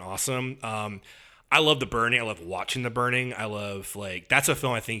fucking awesome. I love The Burning. I love watching The Burning. I love, like, that's a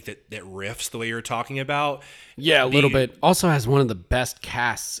film I think that riffs the way you were talking about. Yeah, a little bit. Also has one of the best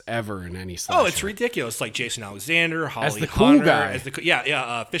casts ever in any slasher. Oh, it's ridiculous. Like Jason Alexander, Holly As the cool Hunter,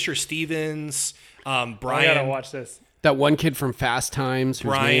 guy. Fisher Stevens, Brian. I gotta watch this. That one kid from Fast Times,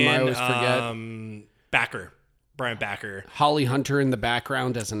 whose name I always forget. Brian Backer, Holly Hunter in the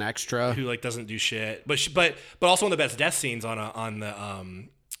background as an extra. who like doesn't do shit, but also one of the best death scenes on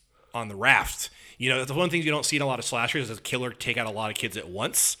the raft. You know, that's one of the things you don't see in a lot of slashers, is a killer take out a lot of kids at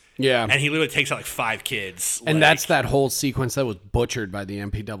once. Yeah. And he literally takes out like 5 kids. And like, that's that whole sequence that was butchered by the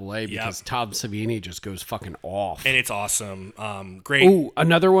MPAA because Yep. Tom Savini just goes fucking off. and it's awesome. Great. Ooh,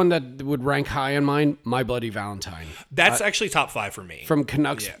 another one that would rank high in mine, My Bloody Valentine. That's actually top 5 for me. From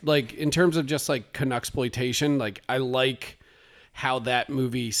Canucks, Yeah. like in terms of just like Canucksploitation, like I like how that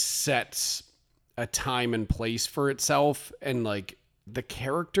movie sets a time and place for itself, and like the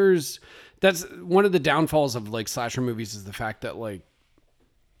characters. That's one of the downfalls of like slasher movies, is the fact that like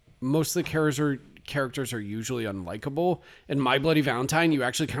most of the characters are usually unlikable. In My Bloody Valentine, you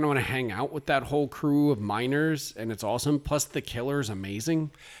actually kind of want to hang out with that whole crew of miners, and it's awesome. Plus, the killer's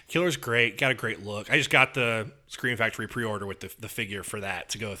amazing. Killer's great. Got a great look. I just got the Scream Factory pre-order with the figure for that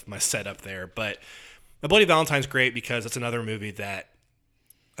to go with my setup there. But My Bloody Valentine's great because it's another movie that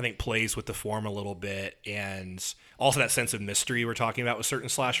I think plays with the form a little bit, and also that sense of mystery we're talking about with certain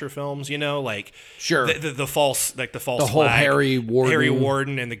slasher films. You know, like Sure. the false The whole flag, Harry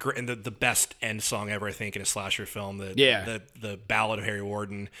Warden. and the best end song ever, I think, in a slasher film. The Ballad of Harry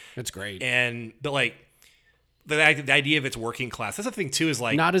Warden. It's great. But like the idea of its working class. That's the thing too. Is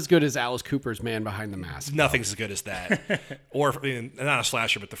like Not as good as Alice Cooper's Man Behind the Mask. nothing's as good as that. Or I mean, not a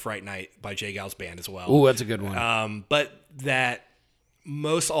slasher, but The Fright Night by Jay Gal's band as well. Ooh, that's a good one. But that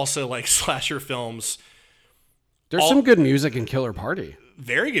most also like slasher films, There's some good music in Killer Party.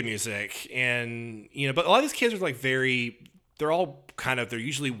 very good music, and you know, but a lot of these kids are like they're all they're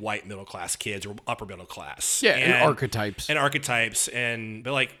usually white middle class kids or upper middle class. Yeah, and archetypes.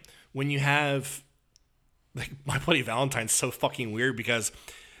 But like when you have like My Bloody Valentine's so fucking weird because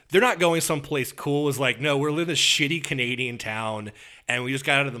they're not going someplace cool. It's like, no, we're in this shitty Canadian town and we just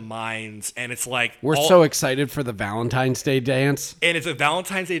got out of the mines, and it's like We're so excited for the Valentine's Day dance. and it's a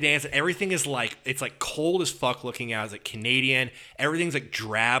Valentine's Day dance, and everything is like, it's like cold as fuck looking out. It's like Canadian. Everything's like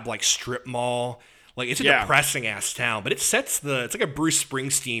drab, like strip mall. Like it's a depressing ass town, but it's like a Bruce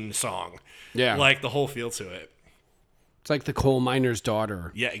Springsteen song. Yeah. Like the whole feel to it. It's like the coal miner's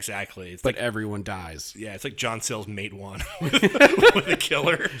daughter, Yeah, exactly. It's but like, everyone dies. yeah, it's like John Sayles' Mate One with a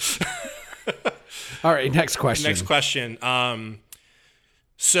killer. All right, next question. Next question.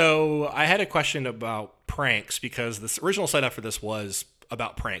 So I had a question about pranks because this original setup for this was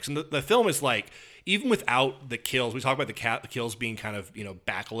about pranks, and the film is like, even without the kills, we talk about the kills being kind of, you know,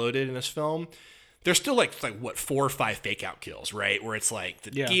 backloaded in this film. There's still like what 4 or 5 fake out kills, right? Where it's like the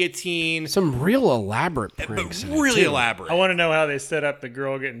guillotine, Some real elaborate but pranks. in it, really too. elaborate. I want to know how they set up the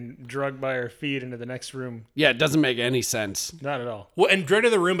girl getting drugged by her feet into the next room. Yeah, it doesn't make any sense. Not at all. Well, and dread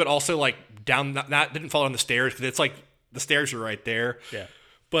of the room, but also like down, not didn't fall down the stairs because it's like the stairs are right there. Yeah.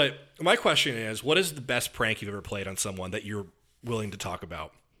 But my question is, what is the best prank you've ever played on someone that you're willing to talk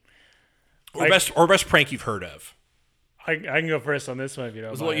about, or best prank you've heard of? I can go first on this one if you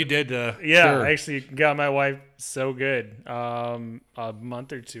don't Was mind. what you did to Yeah, Sure. I actually got my wife so good a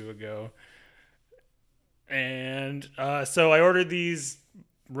month or two ago. And so I ordered these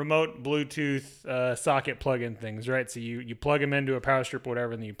remote Bluetooth socket plug-in things, right? So you plug them into a power strip or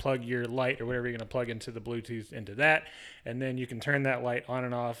whatever, and then you plug your light or whatever you're going to plug into the Bluetooth into that, and then you can turn that light on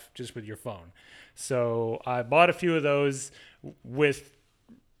and off just with your phone. So I bought a few of those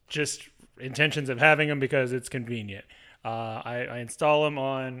just intentions of having them because it's convenient. I install them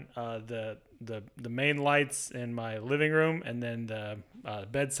on the main lights in my living room, and then the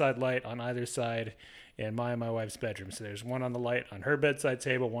bedside light on either side in my and my wife's bedroom. So there's one on the light on her bedside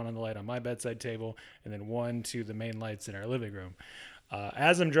table, one on the light on my bedside table, and then one to the main lights in our living room.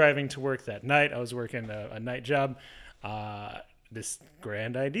 As I'm driving to work that night, I was working a night job. This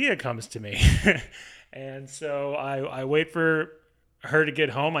grand idea comes to me. And so I wait for her to get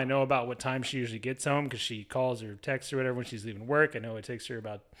home. I know about what time she usually gets home because she calls or texts or whatever when she's leaving work. I know it takes her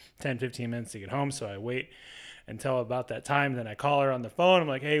about 10, 15 minutes to get home. So I wait until about that time. Then I call her on the phone. I'm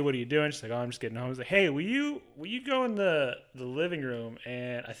like, hey, what are you doing? She's like, oh, I'm just getting home. I was like, hey, will you go in the living room?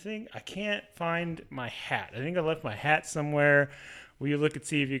 And I think I can't find my hat. I think I left my hat somewhere. Will you look and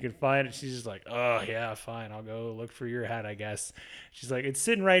see if you can find it? She's just like, oh, yeah, fine. I'll go look for your hat, I guess. She's like, it's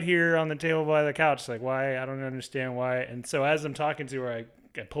sitting right here on the table by the couch. She's like, why? I don't understand why. And so as I'm talking to her,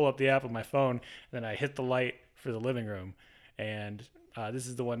 I pull up the app with my phone, and then I hit the light for the living room. And this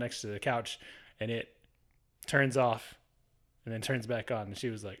is the one next to the couch. And it turns off and then turns back on. And she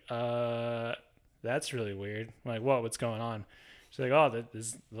was like, that's really weird. I'm like, what's going on? She's like, oh,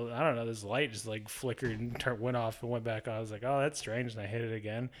 I don't know, this light just like flickered and went off and went back on. I was like, oh, that's strange. And I hit it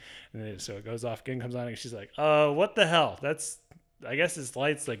again. And then so it goes off again, comes on. And she's like, what the hell? I guess this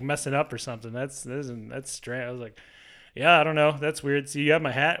light's like messing up or something. That's strange. I was like, yeah, I don't know. That's weird. So you have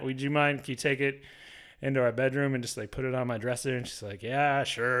my hat. Would you mind if you take it into our bedroom and just like put it on my dresser? And she's like, yeah,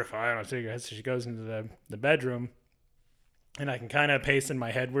 sure, fine. I'll take your hat. So she goes into the bedroom, and I can kind of pace in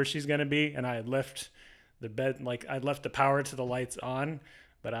my head where she's going to be. And I had left the bed, like I left the power to the lights on,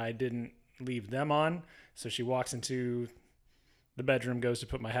 but I didn't leave them on. So she walks into the bedroom, goes to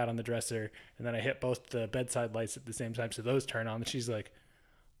put my hat on the dresser, and then I hit both the bedside lights at the same time, so those turn on. And she's like,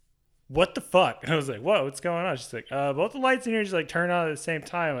 what the fuck? And I was like, whoa, what's going on? She's like, both the lights in here just like turn on at the same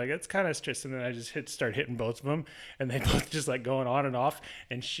time. Like, that's kind of stressful. And then I just start hitting both of them, and they both just like going on and off.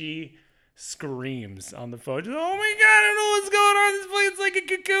 And she screams on the phone. She's like, oh my god, I don't know what's going on. This place, it's like a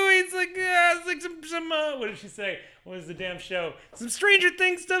cuckoo. It's like, it's like some what did she say? What was the damn show? Some Stranger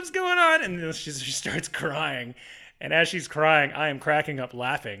Things stuff's going on. And then she starts crying. And as she's crying, I am cracking up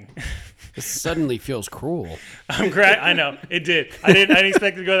laughing. This suddenly feels cruel. I know it did. I didn't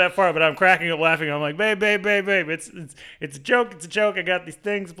expect it to go that far, but I'm cracking up laughing. I'm like, babe. It's a joke. It's a joke. I got these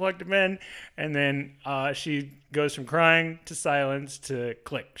things, plugged them in, and then she goes from crying to silence to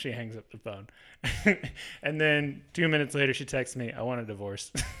click. She hangs up the phone, and then 2 minutes later, she texts me, "I want a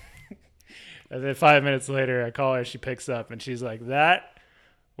divorce." And then 5 minutes later, I call her. She picks up, and she's like, "That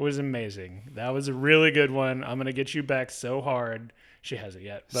was amazing. That was a really good one. I'm gonna get you back so hard." She hasn't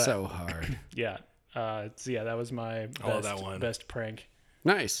yet, but So hard. yeah. That was my best prank.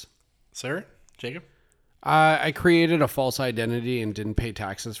 Nice. Sir, Jacob? I created a false identity and didn't pay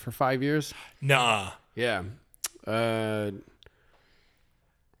taxes for 5 years. Nah. Yeah.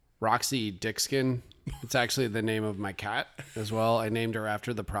 Roxy Dickskin. It's actually the name of my cat as well. I named her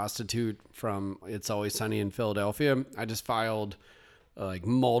after the prostitute from It's Always Sunny in Philadelphia. I just filed like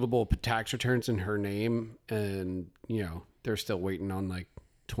multiple tax returns in her name, and they're still waiting on like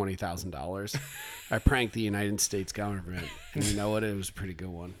 $20,000. I pranked the United States government, and you know what? It was a pretty good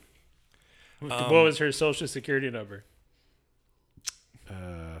one. What was her social security number?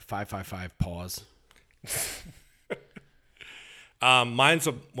 555 pause. Mine's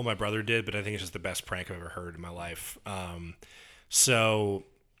what my brother did, but I think it's just the best prank I've ever heard in my life. So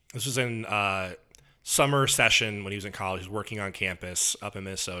this was in summer session when he was in college. He was working on campus up in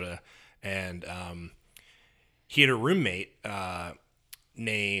Minnesota, and he had a roommate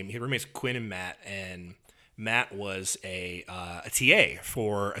he had roommates Quinn and Matt, and Matt was a TA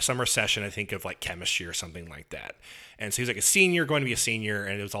for a summer session, I think, of like chemistry or something like that. And so he was like a senior, going to be a senior,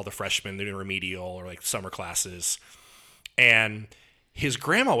 and it was all the freshmen doing remedial or like summer classes. And his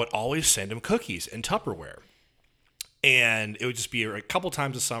grandma would always send him cookies in Tupperware. And it would just be a couple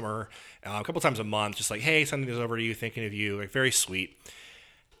times a summer, a couple times a month, just like, hey, something is over to you, thinking of you, like very sweet.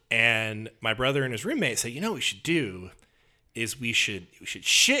 And my brother and his roommate said, you know what we should do is we should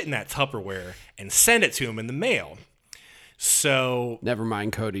shit in that Tupperware and send it to him in the mail. So Never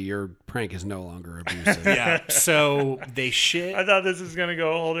mind, Cody. Your prank is no longer abusive. yeah, so they shit. I thought this was gonna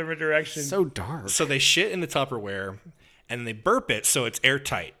go a whole different direction. So dark. So they shit in the Tupperware and they burp it so it's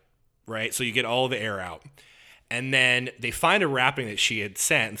airtight, right? So you get all the air out. And then they find a wrapping that she had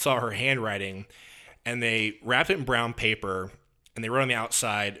sent and saw her handwriting, and they wrapped it in brown paper and they wrote on the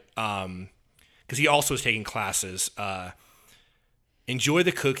outside, because he also was taking classes, enjoy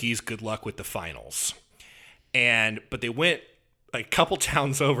the cookies, good luck with the finals. But they went a couple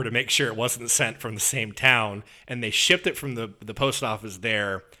towns over to make sure it wasn't sent from the same town, and they shipped it from the post office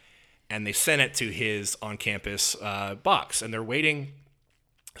there, and they sent it to his on-campus box. And they're waiting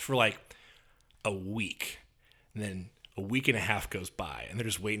for like a week, and then a week and a half goes by, and they're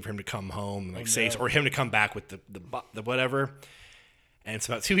just waiting for him to come home, and or him to come back with the whatever. And it's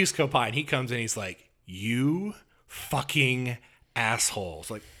about 2 weeks go by, and he comes in, he's like, "You fucking assholes!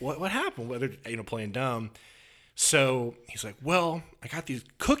 Like, what happened? Well, they're playing dumb." So he's like, "Well, I got these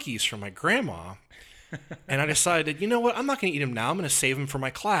cookies from my grandma, and I decided, you know what? I'm not going to eat them now. I'm going to save them for my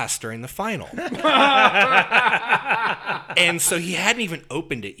class during the final." And so he hadn't even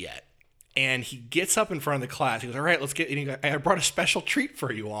opened it yet. And he gets up in front of the class. He goes, "All right, let's get." And he goes, "I brought a special treat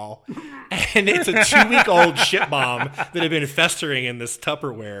for you all." And it's a 2-week-old shit bomb that had been festering in this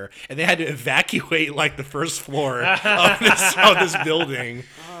Tupperware, and they had to evacuate like the first floor of this building.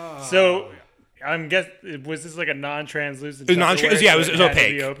 So I'm guessing, was this like a non-translucent? It was non-trans- Tupperware, yeah, so it was had to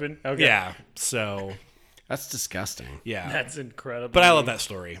opaque. be open? Okay. Yeah. So That's disgusting. yeah, That's incredible. but I love that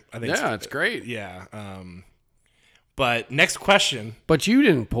story. I think. Yeah, it's great. Yeah. But next question. But you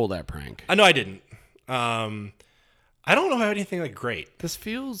didn't pull that prank. I know I didn't. I don't know how anything like great. This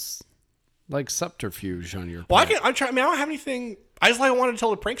feels like subterfuge on your Well, part. I'm trying. I mean, I don't have anything. I just like wanted to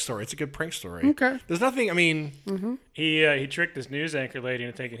tell a prank story. It's a good prank story. Okay. There's nothing. I mean, He tricked this news anchor lady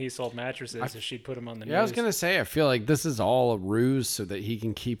into thinking he sold mattresses, so she'd put him on the news. Yeah, I was gonna say, I feel like this is all a ruse so that he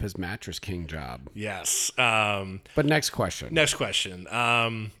can keep his mattress king job. yes. But next question. Next question.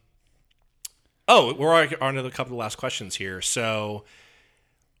 We're on to a couple of last questions here. So,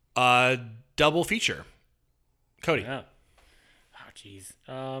 double feature. Cody. Yeah. Oh, jeez.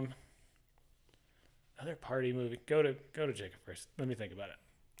 Other party movie. Go to Jacob first. Let me think about it.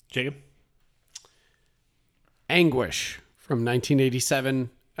 Jacob. Anguish from 1987.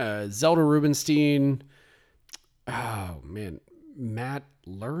 Zelda Rubinstein. Oh man, Matt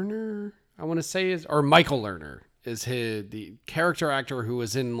Lerner, I want to say or Michael Lerner is the character actor who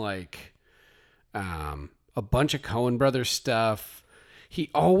was in like a bunch of Coen Brothers stuff. He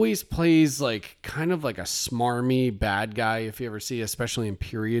always plays like kind of like a smarmy bad guy, if you ever see, especially in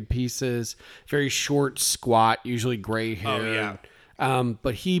period pieces. Very short, squat, usually gray hair. yeah.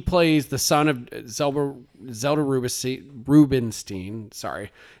 But he plays the son of Zelda Rubinstein.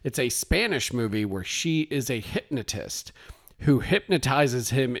 Sorry. It's a Spanish movie where she is a hypnotist who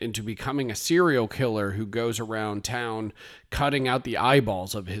hypnotizes him into becoming a serial killer who goes around town cutting out the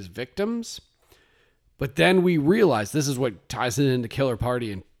eyeballs of his victims. But then we realize, this is what ties it into Killer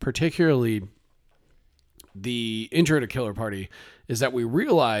Party, and particularly the intro to Killer Party, is that we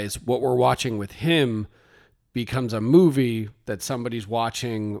realize what we're watching with him becomes a movie that somebody's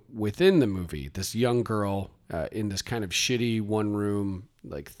watching within the movie. This young girl in this kind of shitty one-room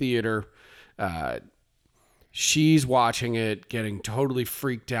like theater, she's watching it, getting totally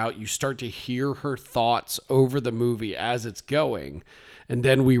freaked out. You start to hear her thoughts over the movie as it's going. And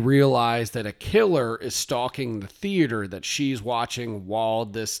then we realize that a killer is stalking the theater that she's watching while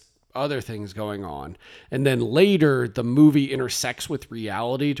this other thing's going on. And then later, the movie intersects with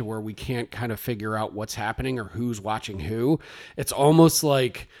reality to where we can't kind of figure out what's happening or who's watching who. It's almost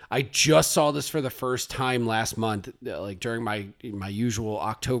like I just saw this for the first time last month, like during my usual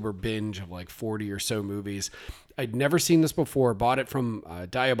October binge of like 40 or so movies. I'd never seen this before, bought it from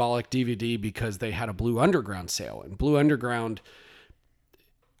Diabolic DVD because they had a Blue Underground sale. And Blue Underground,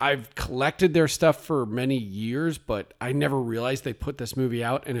 I've collected their stuff for many years, but I never realized they put this movie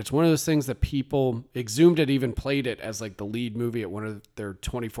out. And it's one of those things that people, Exhumed had even played it as like the lead movie at one of their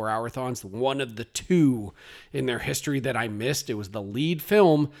 24-hour-thons. One of the two in their history that I missed. It was the lead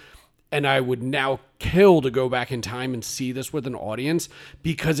film. And I would now kill to go back in time and see this with an audience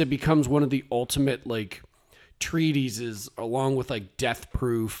because it becomes one of the ultimate like treatises along with like Death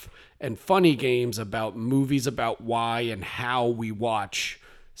Proof and Funny Games about movies about why and how we watch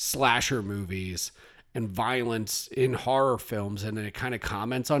slasher movies and violence in horror films. And then it kind of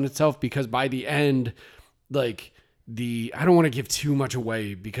comments on itself because by the end, like I don't want to give too much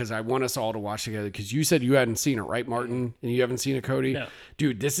away because I want us all to watch together because you said you hadn't seen it, right, Martin? And you haven't seen it, Cody? No.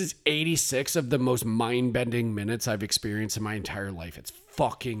 Dude, this is 86 of the most mind-bending minutes I've experienced in my entire life. It's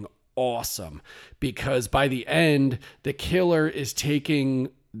fucking awesome because by the end, the killer is taking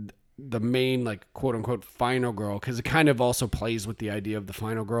the main, like, quote unquote, final girl, because it kind of also plays with the idea of the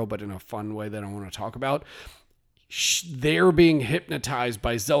final girl, but in a fun way that I want to talk about. They're being hypnotized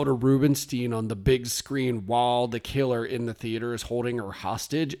by Zelda Rubinstein on the big screen while the killer in the theater is holding her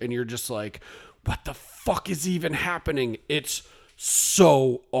hostage. And you're just like, what the fuck is even happening? It's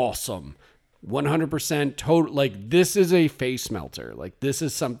so awesome. 100% total. Like, this is a face melter. Like, this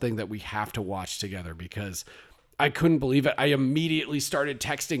is something that we have to watch together because I couldn't believe it. I immediately started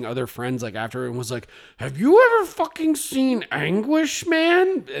texting other friends like after and was like, have you ever fucking seen Anguish,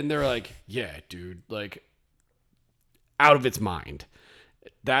 man? And they're like, yeah, dude, like out of its mind.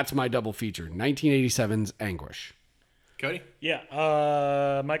 That's my double feature. 1987's Anguish. Cody?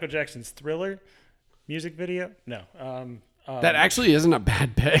 Yeah. Michael Jackson's Thriller music video. No. That actually isn't a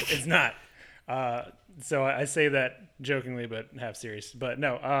bad pick. It's not. So I say that jokingly, but half serious. But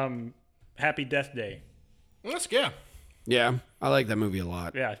no. Happy Death Day. That's yeah. Yeah, I like that movie a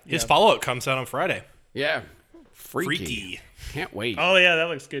lot. Yeah. His follow-up comes out on Friday. Yeah. Freaky. Can't wait. Oh yeah, that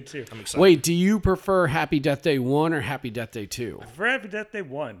looks good too. I'm excited. Wait, do you prefer Happy Death Day 1 or Happy Death Day 2? For Happy Death Day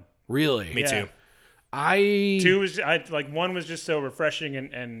 1. Really? Me Yeah. too. I 2 was one was just so refreshing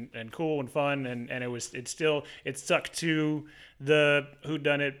and cool and fun and it stuck to the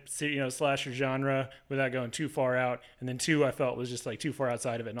whodunit slasher genre without going too far out, and then 2 I felt was just like too far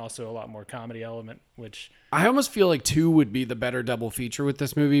outside of it and also a lot more comedy element, which I almost feel like 2 would be the better double feature with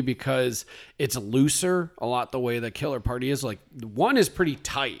this movie because it's looser a lot the way that Killer Party is. Like 1 is pretty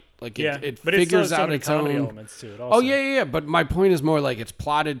tight. Like it but figures it still has so out many its comedy own elements to it also. Oh yeah. But my point is more like it's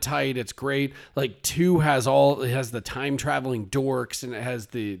plotted tight. It's great. Like 2 has the time traveling dorks and it has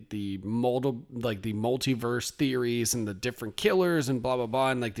the multiverse theories and the different killers and blah blah blah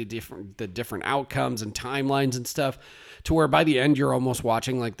and like the different outcomes and timelines and stuff. To where by the end you're almost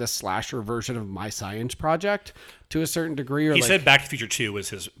watching like the slasher version of My Science Project to a certain degree. Or He like, said Back to the Future 2 was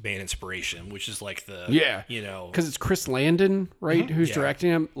his main inspiration, which is like the because it's Chris Landon, right, who's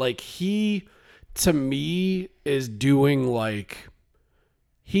directing him. Like he, to me, is doing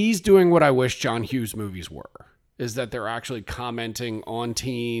he's doing what I wish John Hughes movies were. Is that they're actually commenting on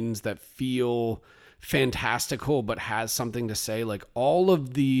teens that feel fantastical but has something to say. Like all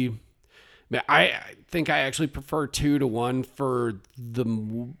of the. I think I actually prefer 2 to 1 for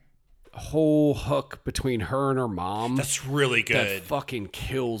the whole hook between her and her mom. That's really good. That fucking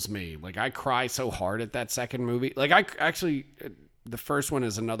kills me. Like I cry so hard at that second movie. Like I actually, the first one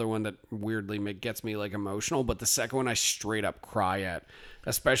is another one that weirdly gets me like emotional, but the second one I straight up cry at,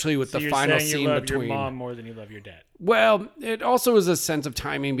 especially with the you're final saying scene you love between. your mom more than you love your dad. Well, it also is a sense of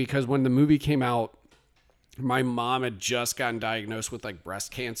timing because when the movie came out, my mom had just gotten diagnosed with like breast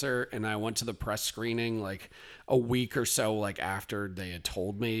cancer and I went to the press screening like a week or so like after they had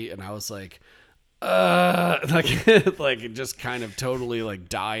told me and I was like like just kind of totally like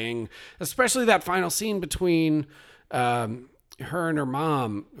dying, especially that final scene between her and her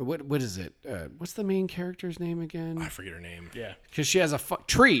mom. What is it? What's the main character's name again? I forget her name. Yeah. Because she has a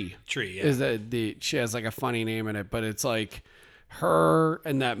Tree. Tree, yeah. Is she has like a funny name in it, but it's like her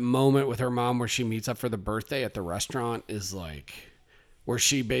and that moment with her mom where she meets up for the birthday at the restaurant is like where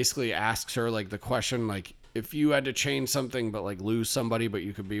she basically asks her like the question like if you had to change something but like lose somebody but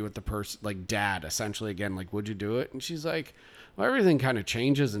you could be with the person like dad essentially again like would you do it? And she's like, well, everything kind of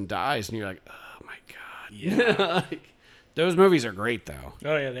changes and dies and you're like, oh my god. Yeah. Like, those movies are great though.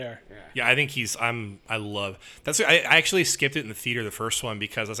 Oh yeah, they are. Yeah, I think I love that's I actually skipped it in the theater the first one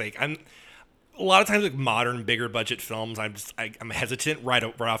because I was like a lot of times like modern, bigger budget films, I'm hesitant right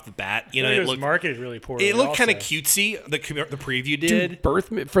off the bat. You know, it it was looked marketed really poorly. it looked kind of also. cutesy. The preview did.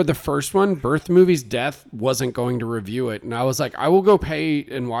 For the first one, Birth Movie's Death wasn't going to review it, and I was like, I will go pay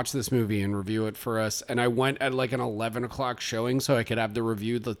and watch this movie and review it for us. And I went at like an 11 o'clock showing so I could have the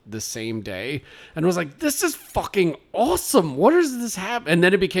review the same day, and was like, this is fucking awesome. What does this happen? And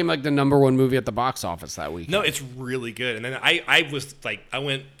then it became like the #1 movie at the box office that week. No, it's really good. And then I was like, I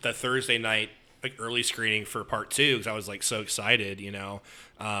went the Thursday night like early screening for part 2 because I was like so excited, you know.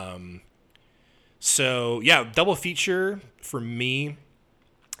 So yeah, double feature for me.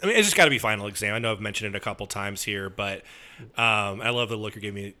 I mean, it's just got to be Final Exam. I know I've mentioned it a couple times here, but I love the look you're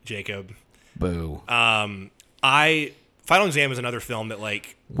giving me, Jacob. Boo. Final Exam is another film that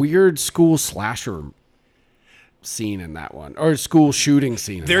like Weird school slasher scene in that one, or school shooting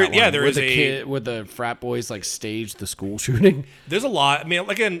scene. In There- that yeah, one, there where is the a- kid, where the frat boys like staged the school shooting. there's a lot. I mean,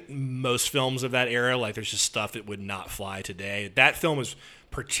 like in most films of that era, like there's just stuff that would not fly today. That film is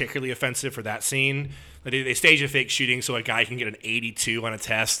particularly offensive for that scene. Like, they stage a fake shooting so a guy can get an 82 on a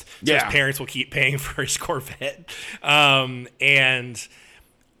test. So Yeah. his parents will keep paying for his Corvette. And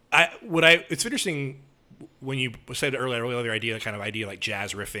it's interesting when you said earlier, I really love your idea, kind of idea like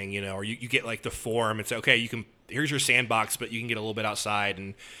jazz riffing, you know, or you get like the form and say, okay, here's your sandbox, but you can get a little bit outside.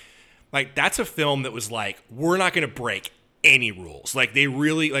 And like, that's a film that was like, we're not going to break any rules. Like they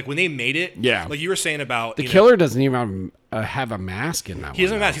really, like when they made it, Yeah. like you were saying about The you know, killer doesn't even have a mask in that. he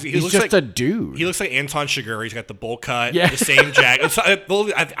doesn't one, have a mask. though. He He's looks just like a dude. He looks like Anton Chigurh. He's got the bowl cut, Yeah. the same jacket.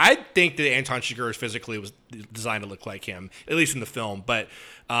 I think that Anton Chigurh physically was designed to look like him, at least in the film. But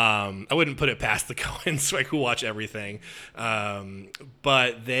I wouldn't put it past the Coens, like, who watch everything.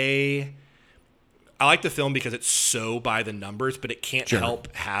 But I like the film because it's so by the numbers, but it can't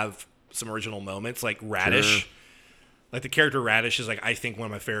help have some original moments, like Radish. Sure. Like the character Radish is like, I think, one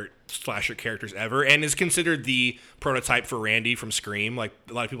of my favorite slasher characters ever, and is considered the prototype for Randy from Scream. Like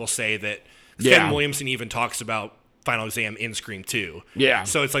a lot of people say that. Yeah. Kevin Williamson even talks about Final Exam in Scream 2. Yeah.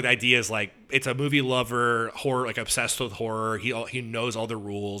 So it's like the idea is like it's a movie lover, horror, like obsessed with horror. He knows all the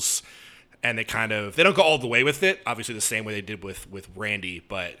rules, and they don't go all the way with it. Obviously, the same way they did with Randy,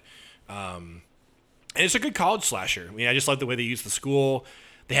 but and it's a good college slasher. I mean, I just love the way they used the school.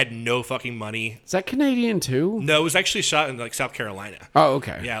 They had no fucking money. Is that Canadian too? No, it was actually shot in like South Carolina. Oh,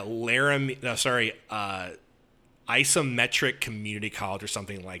 okay. Yeah, Isometric Community College or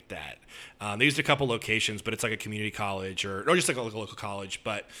something like that. They used a couple locations, but it's like a community college or just like a local college,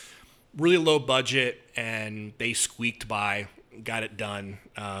 but really low budget, and they squeaked by, got it done.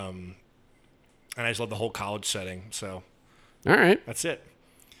 And I just love the whole college setting. So All right. that's it.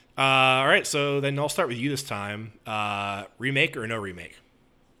 All right, so then I'll start with you this time. Remake or no remake?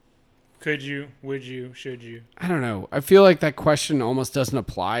 Could you? Would you? Should you? I don't know. I feel like that question almost doesn't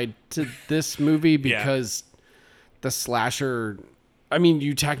apply to this movie because the slasher. I mean,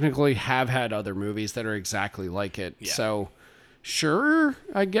 you technically have had other movies that are exactly like it. Yeah. So, sure,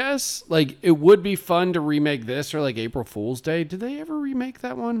 I guess. Like, it would be fun to remake this, or like April Fool's Day. Did they ever remake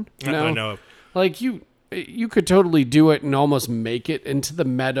that one? No. I know. Like, you could totally do it and almost make it into the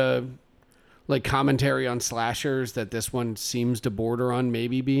meta, like, commentary on slashers that this one seems to border on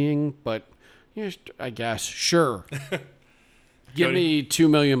maybe being. But, yeah, I guess, sure. Give Cody? me $2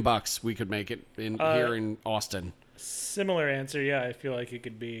 million. We could make it here in Austin. Similar answer. Yeah, I feel like it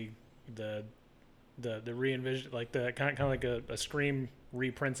could be the re-envision, like the kind of like a Scream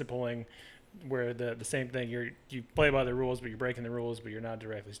re-principling, where the same thing. You play by the rules, but you're breaking the rules, but you're not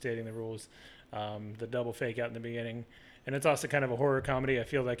directly stating the rules. The double fake out in the beginning, and it's also kind of a horror comedy. I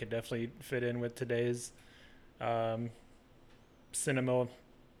feel like it definitely fit in with today's cinema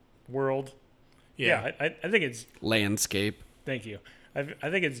world. Yeah. I think it's. Landscape. Thank you. I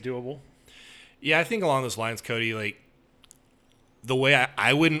think it's doable. Yeah, I think along those lines, Cody, like the way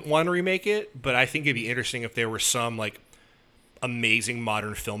I wouldn't want to remake it, but I think it'd be interesting if there were some like amazing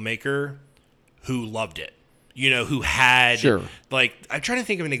modern filmmaker who loved it, you know, who had Sure. like, I'm trying to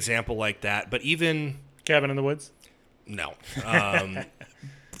think of an example like that, but even Cabin in the Woods. no,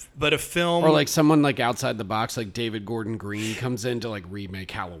 but a film Or like someone like outside the box, like David Gordon Green comes in to like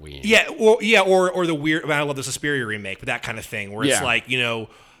remake Halloween. or the weird. I love the Suspiria remake, but that kind of thing where it's Yeah. like, you know,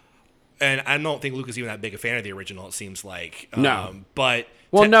 and I don't think Luke is even that big a fan of the original. It seems like No. but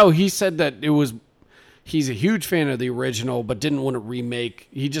Well, no, he said that he's a huge fan of the original, but didn't want to remake.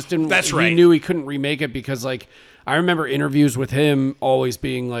 He just didn't. That's right. He knew he couldn't remake it because, like, I remember interviews with him always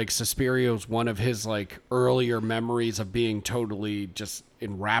being like, Suspiria was one of his like earlier memories of being totally just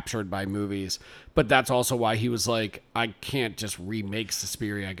enraptured by movies. But that's also why he was like, I can't just remake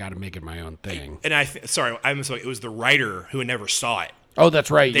Suspiria. I got to make it my own thing. And I'm sorry, it was the writer who never saw it Oh,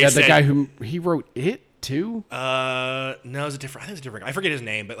 that's right. They Yeah, the said- guy who he wrote it too. No, it's a different. I think it's a different. I forget his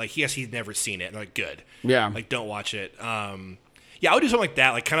name, but like he'd never seen it. And they're like, good. Yeah. Like, don't watch it. Yeah, I would do something like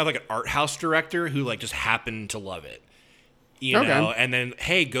that, like kind of like an art house director who like just happened to love it. You Okay. know, and then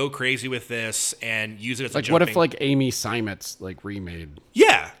hey, go crazy with this and use it as Like, a what if jumping- like Amy Seimetz like remade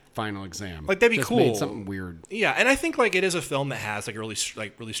yeah. Final Exam? Like, that'd be Just cool. Made something weird. Yeah, and I think like it is a film that has like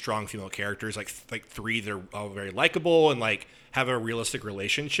really strong female characters, like three that are all very likable and like have a realistic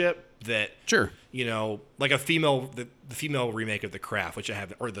relationship that Sure. you know, like the female remake of The Craft, which I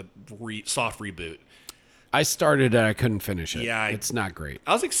have, or the soft reboot. I started it. I couldn't finish it. Yeah, It's not great.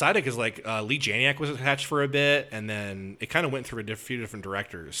 I was excited because like Lee Janiak was attached for a bit, and then it kind of went through a few different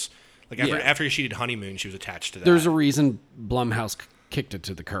directors. Like after she did Honeymoon, she was attached to that. There's a reason Blumhouse kicked it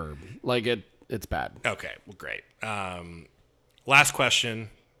to the curb. Like it's bad. Okay, well, great. Last question: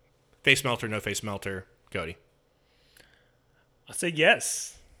 face melter, no face melter, Cody. I'll say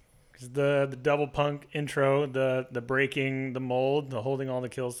yes. 'Cause the double punk intro, the breaking the mold, the holding all the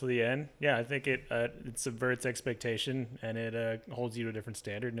kills to the end. Yeah, I think it subverts expectation and it holds you to a different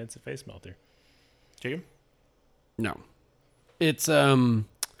standard, and it's a face melter. Jacob? No. It's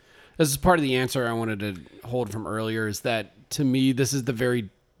this is part of the answer I wanted to hold from earlier, is that to me this is the very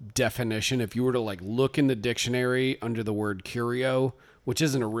definition. If you were to like look in the dictionary under the word curio, which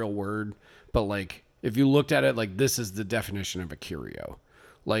isn't a real word, but like if you looked at it, like this is the definition of a curio.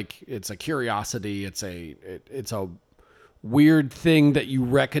 Like it's a curiosity, it's a weird thing that you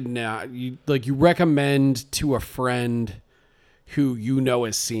recognize, you recommend to a friend who you know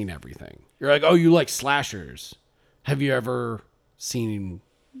has seen everything. You're like, oh, you like slashers. Have you ever seen,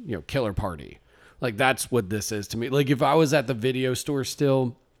 Killer Party? Like, that's what this is to me. Like, if I was at the video store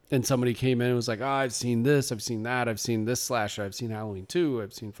still and somebody came in and was like, oh, I've seen this, I've seen that, I've seen this slasher, I've seen Halloween 2,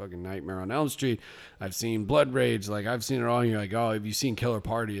 I've seen fucking Nightmare on Elm Street, I've seen Blood Rage, like, I've seen it all. And you're like, oh, have you seen Killer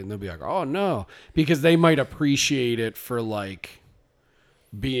Party? And they'll be like, oh, no. Because they might appreciate it for, like,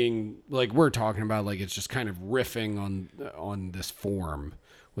 being, like we're talking about, like, it's just kind of riffing on this form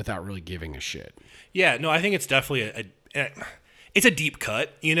without really giving a shit. Yeah, no, I think it's definitely it's a deep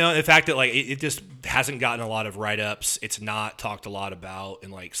cut, the fact that like it just hasn't gotten a lot of write-ups. It's not talked a lot about in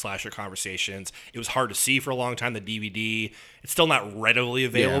like slasher conversations. It was hard to see for a long time, the DVD. It's still not readily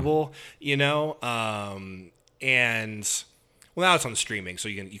available, and well, now it's on streaming, so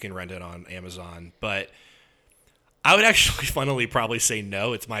you can rent it on Amazon. But I would actually funnily probably say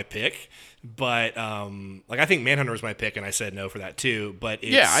no. It's my pick. But like I think Manhunter was my pick, and I said no for that too. But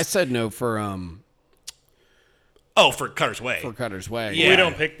it's, I said no for for Cutter's Way. for Cutter's Way. Yeah. We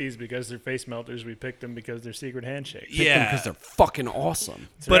don't pick these because they're face melters. We pick them because they're secret handshakes. Because they're fucking awesome.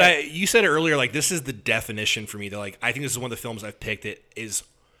 But right. you said it earlier, like this is the definition for me. That like I think this is one of the films I've picked that is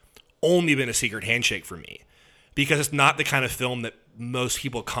only been a secret handshake for me, because it's not the kind of film that most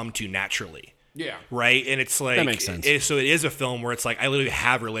people come to naturally. Yeah. Right, and it's like That makes sense. So it is a film where it's like I literally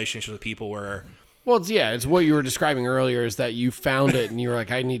have relationships with people where. Well, it's what you were describing earlier, is that you found it and you were like,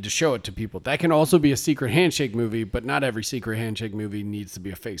 I need to show it to people. That can also be a secret handshake movie, but not every secret handshake movie needs to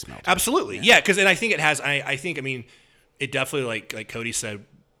be a face melter. Absolutely, yeah. Because I think it has. I think it definitely like Cody said.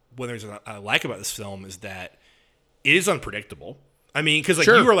 What there's I like about this film is that it is unpredictable. I mean, because like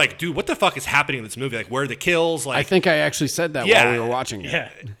Sure. you were like, dude, what the fuck is happening in this movie? Like, where are the kills? Like, I think I actually said that Yeah. while we were watching it. Yeah,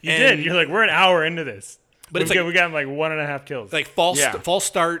 you And- did. You're like, we're an hour into this. But it's we got like 1.5 kills. like false Yeah. false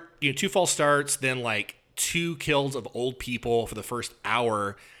start, 2 false starts, then like 2 kills of old people for the first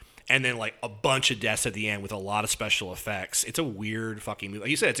hour, and then like a bunch of deaths at the end with a lot of special effects. It's a weird fucking movie. Like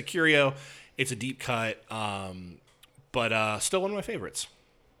you said, it's a curio, it's a deep cut, but still one of my favorites.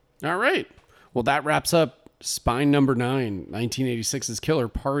 All right. Well, that wraps up Spine number 9, 1986's Killer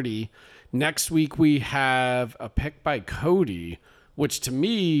Party. Next week, we have a pick by Cody, which to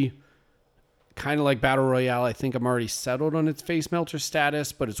me, kind of like Battle Royale, I think I'm already settled on its face melter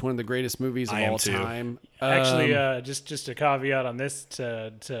status, but it's one of the greatest movies of I am all too. time. Actually, just a caveat on this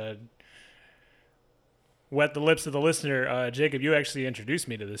to wet the lips of the listener. Jacob, you actually introduced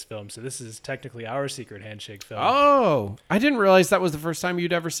me to this film, so this is technically our secret handshake film. Oh, I didn't realize that was the first time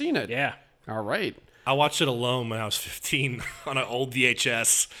you'd ever seen it. Yeah. All right. I watched it alone when I was 15 on an old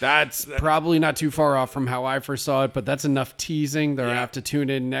VHS. That's probably not too far off from how I first saw it, but that's enough teasing. They'll Yeah. have to tune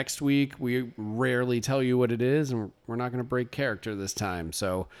in next week. We rarely tell you what it is, and we're not going to break character this time.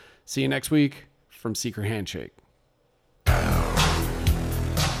 So see you next week from Secret Handshake.